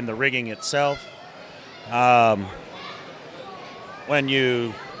in the rigging itself. When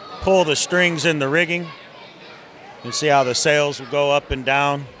you pull the strings in the rigging, you see how the sails will go up and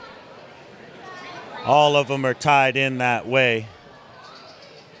down. All of them are tied in that way.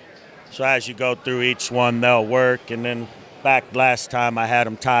 So as you go through each one, they'll work. And then back last time I had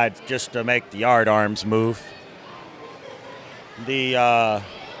them tied just to make the yard arms move. The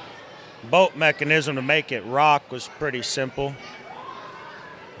boat mechanism to make it rock was pretty simple.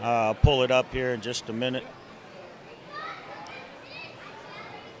 I'll pull it up here in just a minute.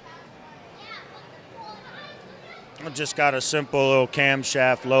 I just got a simple little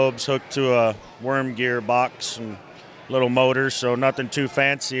camshaft lobes hooked to a worm gear box and little motors, so nothing too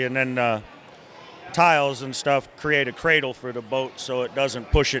fancy. And then tiles and stuff create a cradle for the boat so it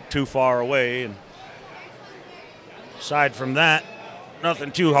doesn't push it too far away. And aside from that,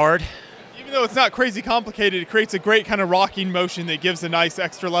 nothing too hard. Even though it's not crazy complicated, it creates a great kind of rocking motion that gives a nice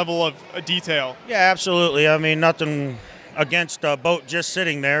extra level of detail. Yeah, absolutely. I mean, nothing against a boat just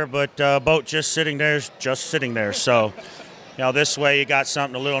sitting there, but boat just sitting there is just sitting there. So, this way you got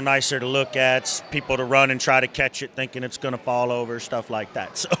something a little nicer to look at, people to run and try to catch it thinking it's going to fall over, stuff like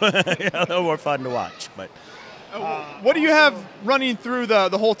that. So, a little more fun to watch. But what do you have running through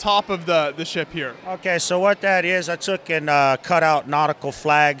the whole top of the ship here? Okay, so what that is, I took and cut out nautical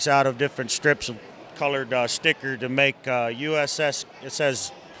flags out of different strips of colored sticker to make USS, it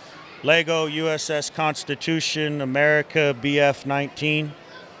says Lego USS Constitution, America, BF-19.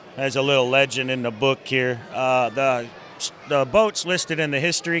 There's a little legend in the book here. The boat's listed in the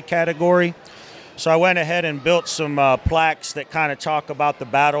history category. So I went ahead and built some plaques that kind of talk about the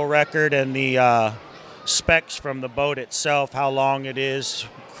battle record and the specs from the boat itself, how long it is,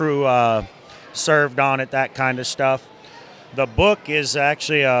 crew served on it, that kind of stuff. The book is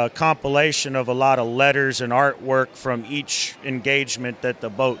actually a compilation of a lot of letters and artwork from each engagement that the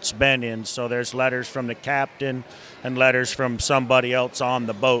boat's been in. So there's letters from the captain and letters from somebody else on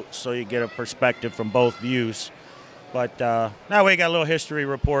the boat, so you get a perspective from both views. But now we got a little history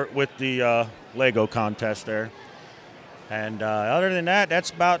report with the Lego contest there. And other than that, that's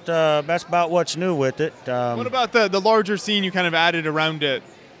about what's new with it. What about the larger scene you kind of added around it?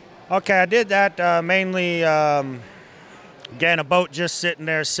 Okay, I did that mainly. Again, a boat just sitting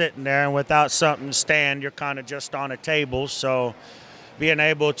there, and without something to stand, you're kind of just on a table. So being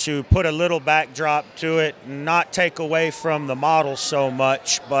able to put a little backdrop to it, not take away from the model so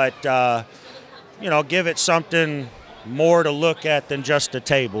much, but, give it something more to look at than just a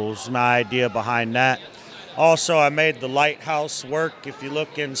table is my idea behind that. Also, I made the lighthouse work. If you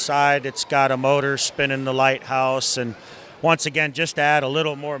look inside, it's got a motor spinning the lighthouse, and once again, just to add a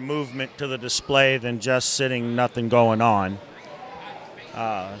little more movement to the display than just sitting, nothing going on.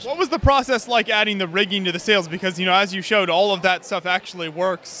 What was the process like adding the rigging to the sails? Because, you know, as you showed, all of that stuff actually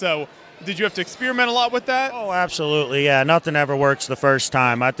works. So did you have to experiment a lot with that? Oh, absolutely, yeah. Nothing ever works the first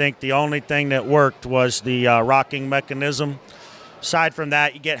time. I think the only thing that worked was the rocking mechanism. Aside from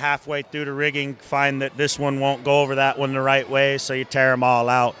that, you get halfway through the rigging, find that this one won't go over that one the right way, so you tear them all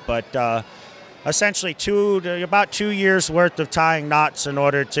out. But essentially about 2 years worth of tying knots in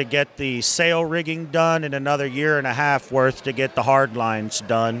order to get the sail rigging done, and another 1.5 years worth to get the hard lines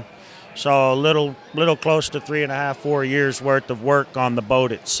done. So a little close to 3.5, 4 years worth of work on the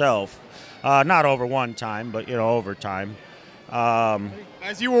boat itself. Not over one time, but, you know, over time.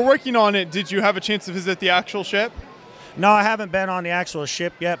 As you were working on it, did you have a chance to visit the actual ship? No, I haven't been on the actual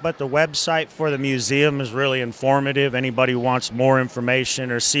ship yet, but the website for the museum is really informative. Anybody who wants more information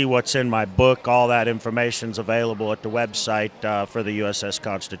or see what's in my book, all that information's available at the website for the USS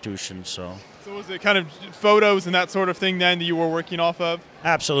Constitution. So was it kind of photos and that sort of thing then that you were working off of?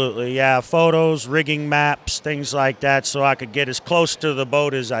 Absolutely, yeah. Photos, rigging maps, things like that, so I could get as close to the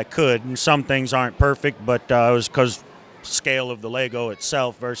boat as I could. And some things aren't perfect, but it was because scale of the Lego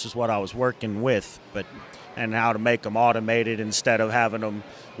itself versus what I was working with. And how to make them automated instead of having them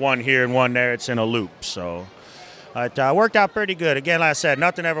one here and one there. It's in a loop. So it worked out pretty good. Again, like I said,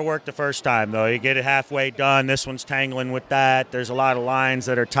 nothing ever worked the first time, though. You get it halfway done. This one's tangling with that. There's a lot of lines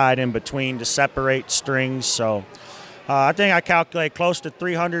that are tied in between to separate strings. So I think I calculate close to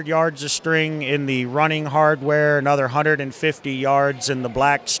 300 yards of string in the running hardware, another 150 yards in the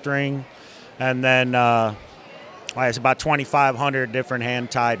black string, and then it's about 2,500 different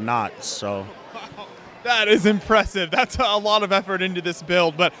hand-tied knots. So. That is impressive. That's a lot of effort into this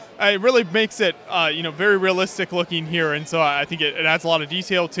build, but it really makes it, very realistic looking here, and so I think it adds a lot of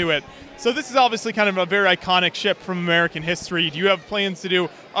detail to it. So this is obviously kind of a very iconic ship from American history. Do you have plans to do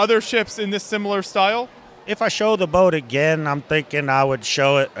other ships in this similar style? If I show the boat again, I'm thinking I would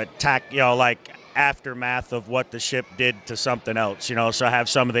show it like aftermath of what the ship did to something else, so I have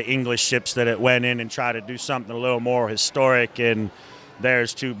some of the English ships that it went in and try to do something a little more historic, and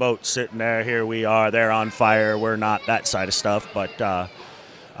there's 2 boats sitting there. Here we are. They're on fire. We're not, that side of stuff. But, the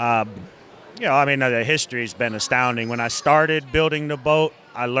history's been astounding. When I started building the boat,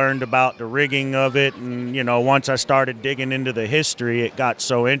 I learned about the rigging of it. And, once I started digging into the history, it got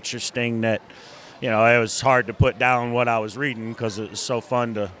so interesting that, it was hard to put down what I was reading because it was so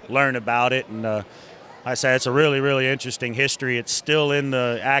fun to learn about it. And I say it's a really, really interesting history. It's still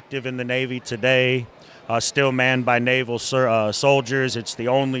active in the Navy today. Still manned by naval soldiers. It's the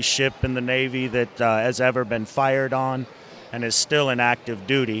only ship in the Navy that has ever been fired on and is still in active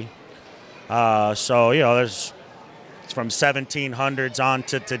duty. There's from 1700s on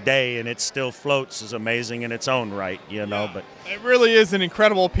to today, and it still floats is amazing in its own right, But it really is an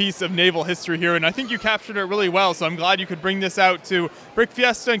incredible piece of naval history here, and I think you captured it really well, so I'm glad you could bring this out to Brick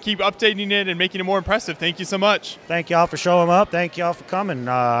Fiesta and keep updating it and making it more impressive. Thank you so much. Thank y'all for showing up. Thank y'all for coming.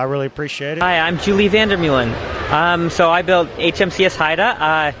 I really appreciate it. Hi, I'm Julie Vandermeulen. So I built HMCS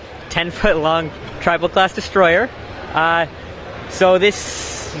Haida, 10-foot-long tribal class destroyer. So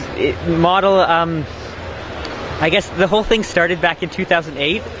this model, I guess the whole thing started back in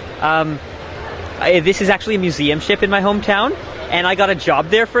 2008. This is actually a museum ship in my hometown, and I got a job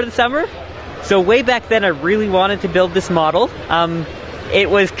there for the summer. So way back then, I really wanted to build this model. It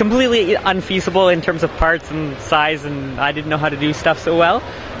was completely unfeasible in terms of parts and size, and I didn't know how to do stuff so well.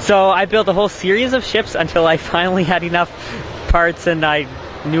 So I built a whole series of ships until I finally had enough parts and I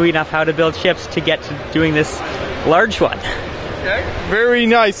knew enough how to build ships to get to doing this large one. Okay. Very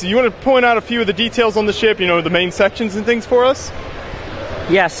nice. You want to point out a few of the details on the ship, the main sections and things for us?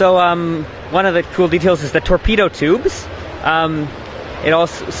 Yeah, so one of the cool details is the torpedo tubes. It all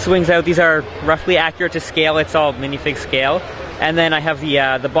swings out. These are roughly accurate to scale. It's all minifig scale. And then I have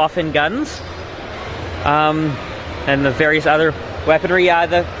the boffin guns and the various other weaponry.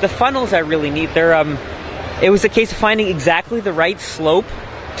 The funnels are really neat. It was a case of finding exactly the right slope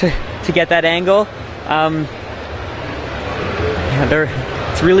to get that angle.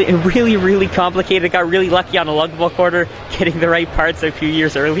 It's really complicated. I got really lucky on a lugbook order getting the right parts a few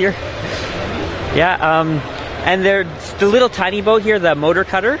years earlier. Yeah, and there's the little tiny boat here, the motor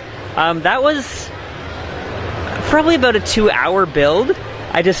cutter. That was probably about a 2-hour build.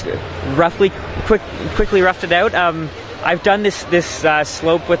 I just quickly roughed it out. I've done this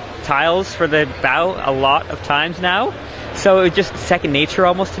slope with tiles for the bow a lot of times now, so it's just second nature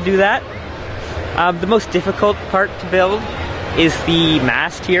almost to do that. The most difficult part to build is the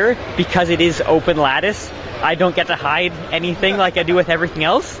mast here, because it is open lattice. I don't get to hide anything like I do with everything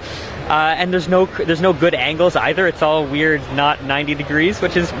else, and there's no good angles either. It's all weird, not 90 degrees,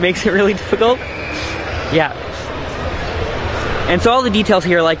 which makes it really difficult. Yeah. And so all the details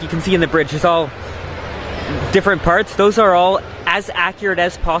here, like you can see in the bridge, is all different parts. Those are all as accurate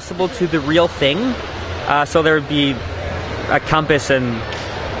as possible to the real thing. So there would be a compass and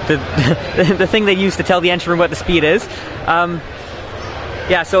the thing they use to tell the engine room what the speed is.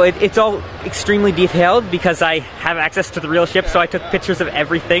 Yeah, so it's all extremely detailed because I have access to the real ship, so I took pictures of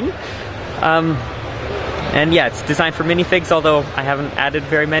everything. And yeah, it's designed for minifigs, although I haven't added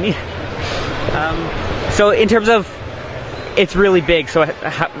very many. So in terms of, it's really big, so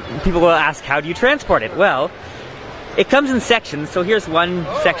people will ask, how do you transport it? Well, it comes in sections, so here's one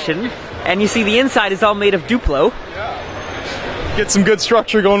section, and you see the inside is all made of Duplo. Get some good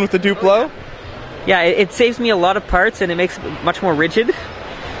structure going with the Duplo. Yeah, it saves me a lot of parts, and it makes it much more rigid.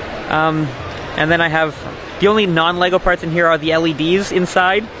 And then I have, the only non-Lego parts in here are the LEDs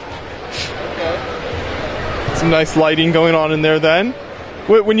inside. Some nice lighting going on in there then.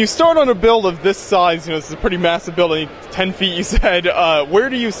 When you start on a build of this size, you know, this is a pretty massive building, 10 feet you said, where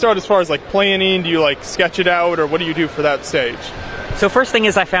do you start as far as like planning? Do you like sketch it out, or what do you do for that stage? So first thing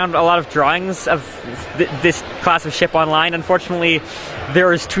is I found a lot of drawings of this class of ship online. Unfortunately,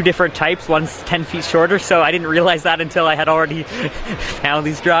 there's two different types. One's 10 feet shorter, so I didn't realize that until I had already found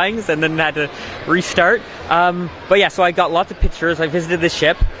these drawings and then had to restart. But yeah, so I got lots of pictures. I visited this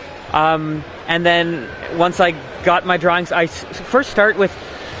ship. And then once I got my drawings, I first start with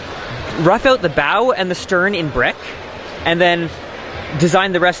rough out the bow and the stern in brick, and then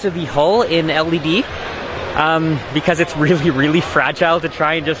design the rest of the hull in LED, because it's really, really fragile to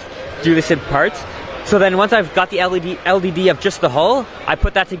try and just do this in parts. So then once I've got the LDD of just the hull, I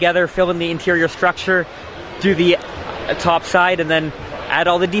put that together, fill in the interior structure, do the top side, and then add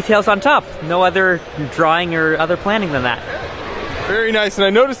all the details on top. No other drawing or other planning than that. Very nice, and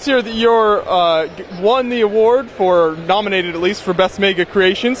I noticed here that you're won the award, for nominated at least, for Best Mega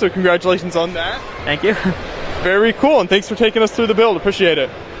Creation, so congratulations on that. Thank you. Very cool, and thanks for taking us through the build. Appreciate it.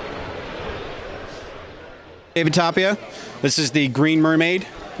 David Tapia. This is the Green Mermaid.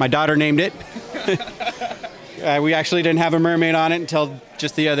 My daughter named it. We actually didn't have a mermaid on it until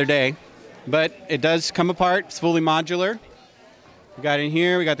just the other day, but it does come apart. It's fully modular. We got in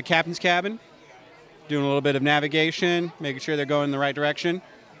here, we got the captain's cabin. Doing a little bit of navigation, making sure they're going in the right direction.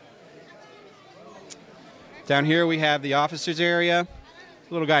 Down here we have the officers area.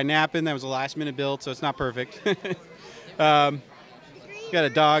 Little guy napping. That was a last-minute build, so it's not perfect. Got a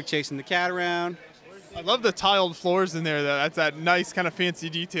dog chasing the cat around. I love the tiled floors in there. That's that nice kind of fancy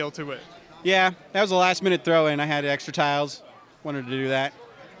detail to it. Yeah, that was a last-minute throw-in. I had extra tiles. Wanted to do that.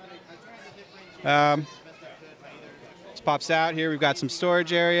 This pops out here. We've got some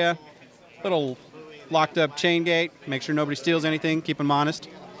storage area. Little locked up chain gate, make sure nobody steals anything, keep them honest.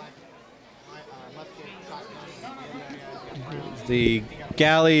 The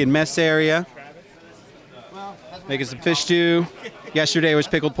galley and mess area. Making some fish stew. Yesterday was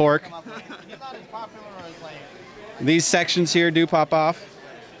pickled pork. These sections here do pop off.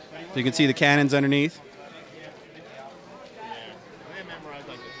 So you can see the cannons underneath.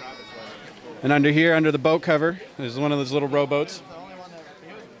 And under here, under the boat cover, there's one of those little rowboats.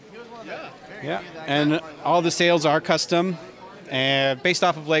 Yeah, and all the sails are custom, based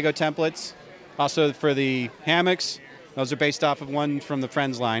off of Lego templates. Also for the hammocks, those are based off of one from the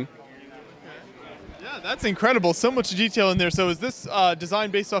Friends line. Yeah, that's incredible. So much detail in there. So is this design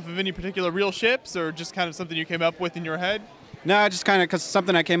based off of any particular real ships, or just kind of something you came up with in your head? No, just kind of because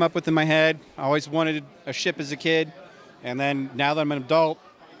something I came up with in my head. I always wanted a ship as a kid, and then now that I'm an adult,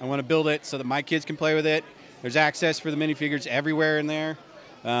 I want to build it so that my kids can play with it. There's access for the minifigures everywhere in there.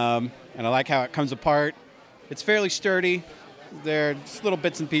 And I like how it comes apart. It's fairly sturdy. There are just little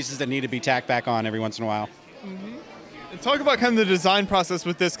bits and pieces that need to be tacked back on every once in a while. Mm-hmm. And talk about kind of the design process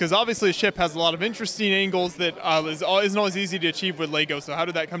with this, because obviously a ship has a lot of interesting angles that isn't always easy to achieve with Lego. So how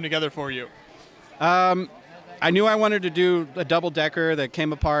did that come together for you? I knew I wanted to do a double-decker that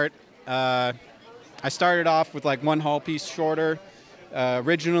came apart. I started off with like one hull piece shorter.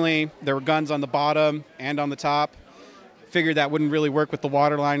 Originally, there were guns on the bottom and on the top. Figured that wouldn't really work with the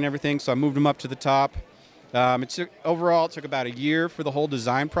waterline and everything, so I moved them up to the top. Overall, it took about a year for the whole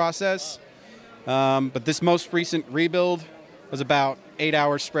design process. But this most recent rebuild was about 8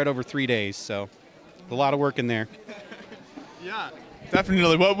 hours spread over 3 days, so a lot of work in there. Yeah,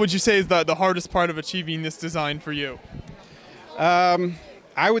 definitely. What would you say is the hardest part of achieving this design for you?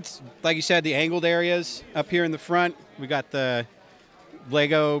 I would, like you said, the angled areas up here in the front. We got the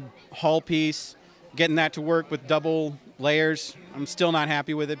Lego hull piece, getting that to work with double layers. I'm still not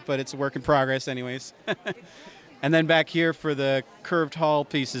happy with it, but it's a work in progress anyways. And then back here for the curved hull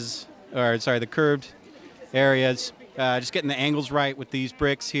pieces, or sorry, the curved areas, just getting the angles right with these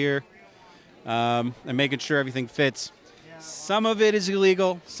bricks here, and making sure everything fits. Some of it is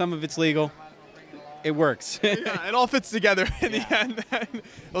illegal, some of it's legal. It works. Yeah, it all fits together in the end.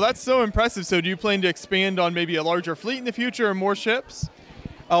 Well, that's so impressive. So do you plan to expand on maybe a larger fleet in the future or more ships?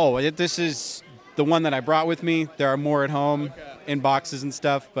 Oh, this is the one that I brought with me. There are more at home in boxes and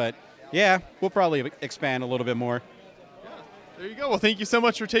stuff, but yeah, we'll probably expand a little bit more. There you go. Well, thank you so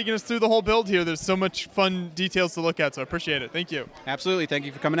much for taking us through the whole build here. There's so much fun details to look at, so I appreciate it. Thank you. Absolutely. Thank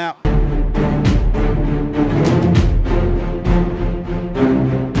you for coming out.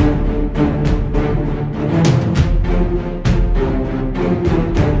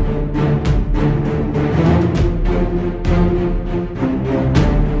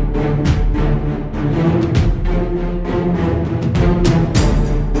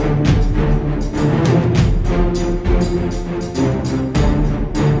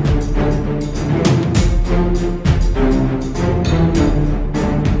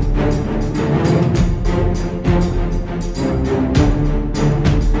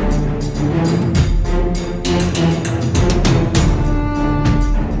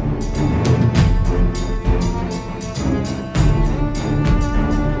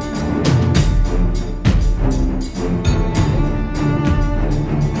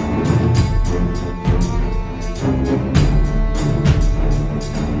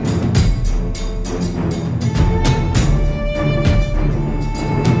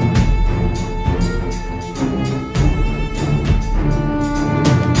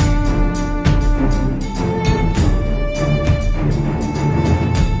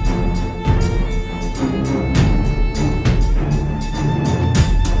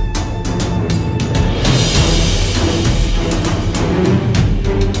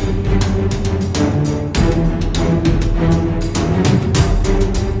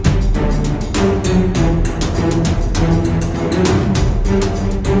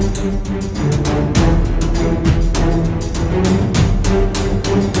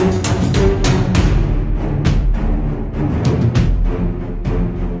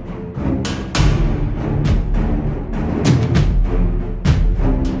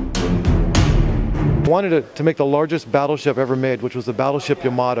 wanted to make the largest battleship ever made, which was the battleship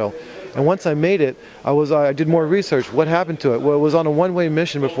Yamato. And once I made it, I did more research. What happened to it? Well, it was on a one-way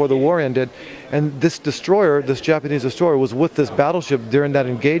mission before the war ended, and this destroyer, this Japanese destroyer, was with this battleship during that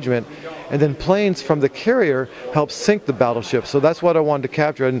engagement, and then planes from the carrier helped sink the battleship. So that's what I wanted to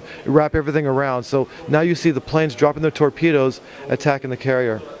capture and wrap everything around. So now you see the planes dropping their torpedoes, attacking the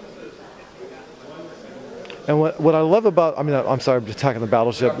carrier. And what I love about, I'm sorry, I'm attacking the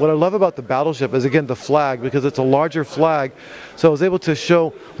battleship. What I love about the battleship is, again, the flag, because it's a larger flag. So I was able to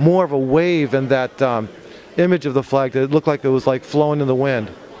show more of a wave in that image of the flag, that it looked like it was like flowing in the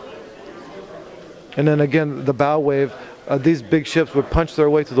wind. And then again, the bow wave, these big ships would punch their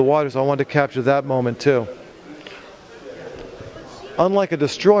way through the water, so I wanted to capture that moment too. Unlike a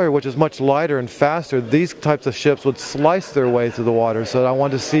destroyer, which is much lighter and faster, these types of ships would slice their way through the water. So I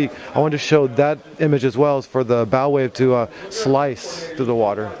wanted to show that image as well, as for the bow wave to slice through the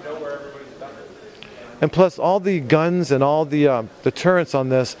water. And plus, all the guns and all the turrets on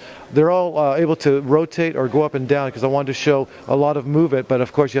this, they're all able to rotate or go up and down, because I wanted to show a lot of movement, but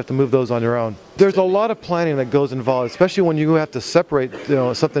of course you have to move those on your own. There's a lot of planning that goes involved, especially when you have to separate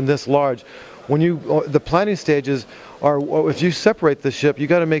something this large. The planning stages are, if you separate the ship, you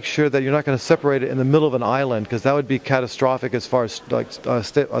got to make sure that you're not going to separate it in the middle of an island, because that would be catastrophic as far as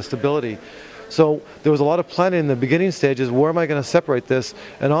stability. So there was a lot of planning in the beginning stages. Where am I going to separate this?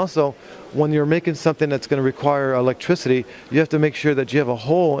 And also, when you're making something that's going to require electricity, you have to make sure that you have a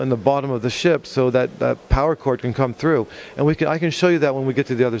hole in the bottom of the ship so that that power cord can come through. And I can show you that when we get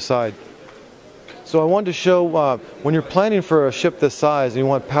to the other side. So I wanted to show, when you're planning for a ship this size and you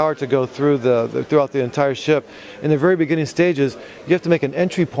want power to go through throughout the entire ship, in the very beginning stages, you have to make an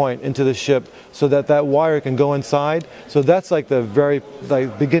entry point into the ship so that that wire can go inside. So that's like the very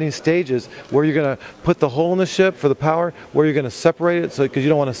beginning stages, where you're going to put the hole in the ship for the power, where you're going to separate it, because you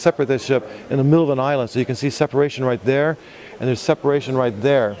don't want to separate this ship in the middle of an island. So you can see separation right there, and there's separation right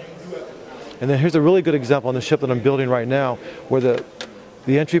there. And then here's a really good example on the ship that I'm building right now, where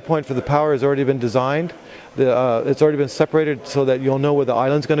the entry point for the power has already been designed. It's already been separated so that you'll know where the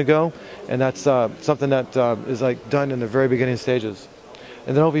island's going to go, and that's something that is done in the very beginning stages.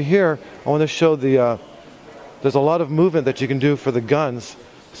 And then over here, I want to show there's a lot of movement that you can do for the guns.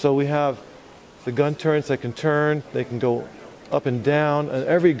 So we have the gun turrets that can turn, they can go up and down, and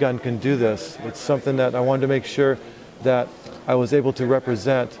every gun can do this. It's something that I wanted to make sure that I was able to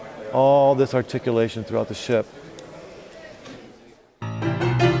represent all this articulation throughout the ship.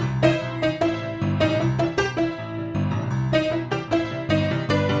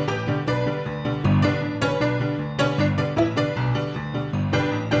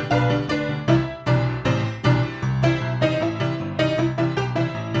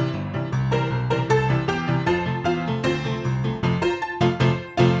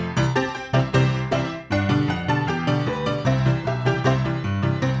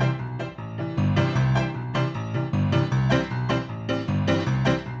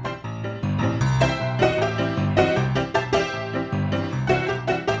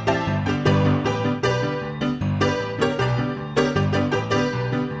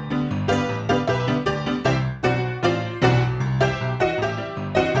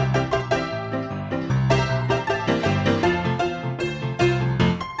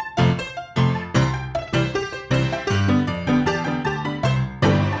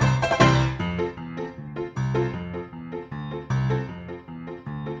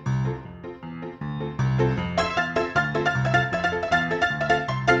 you.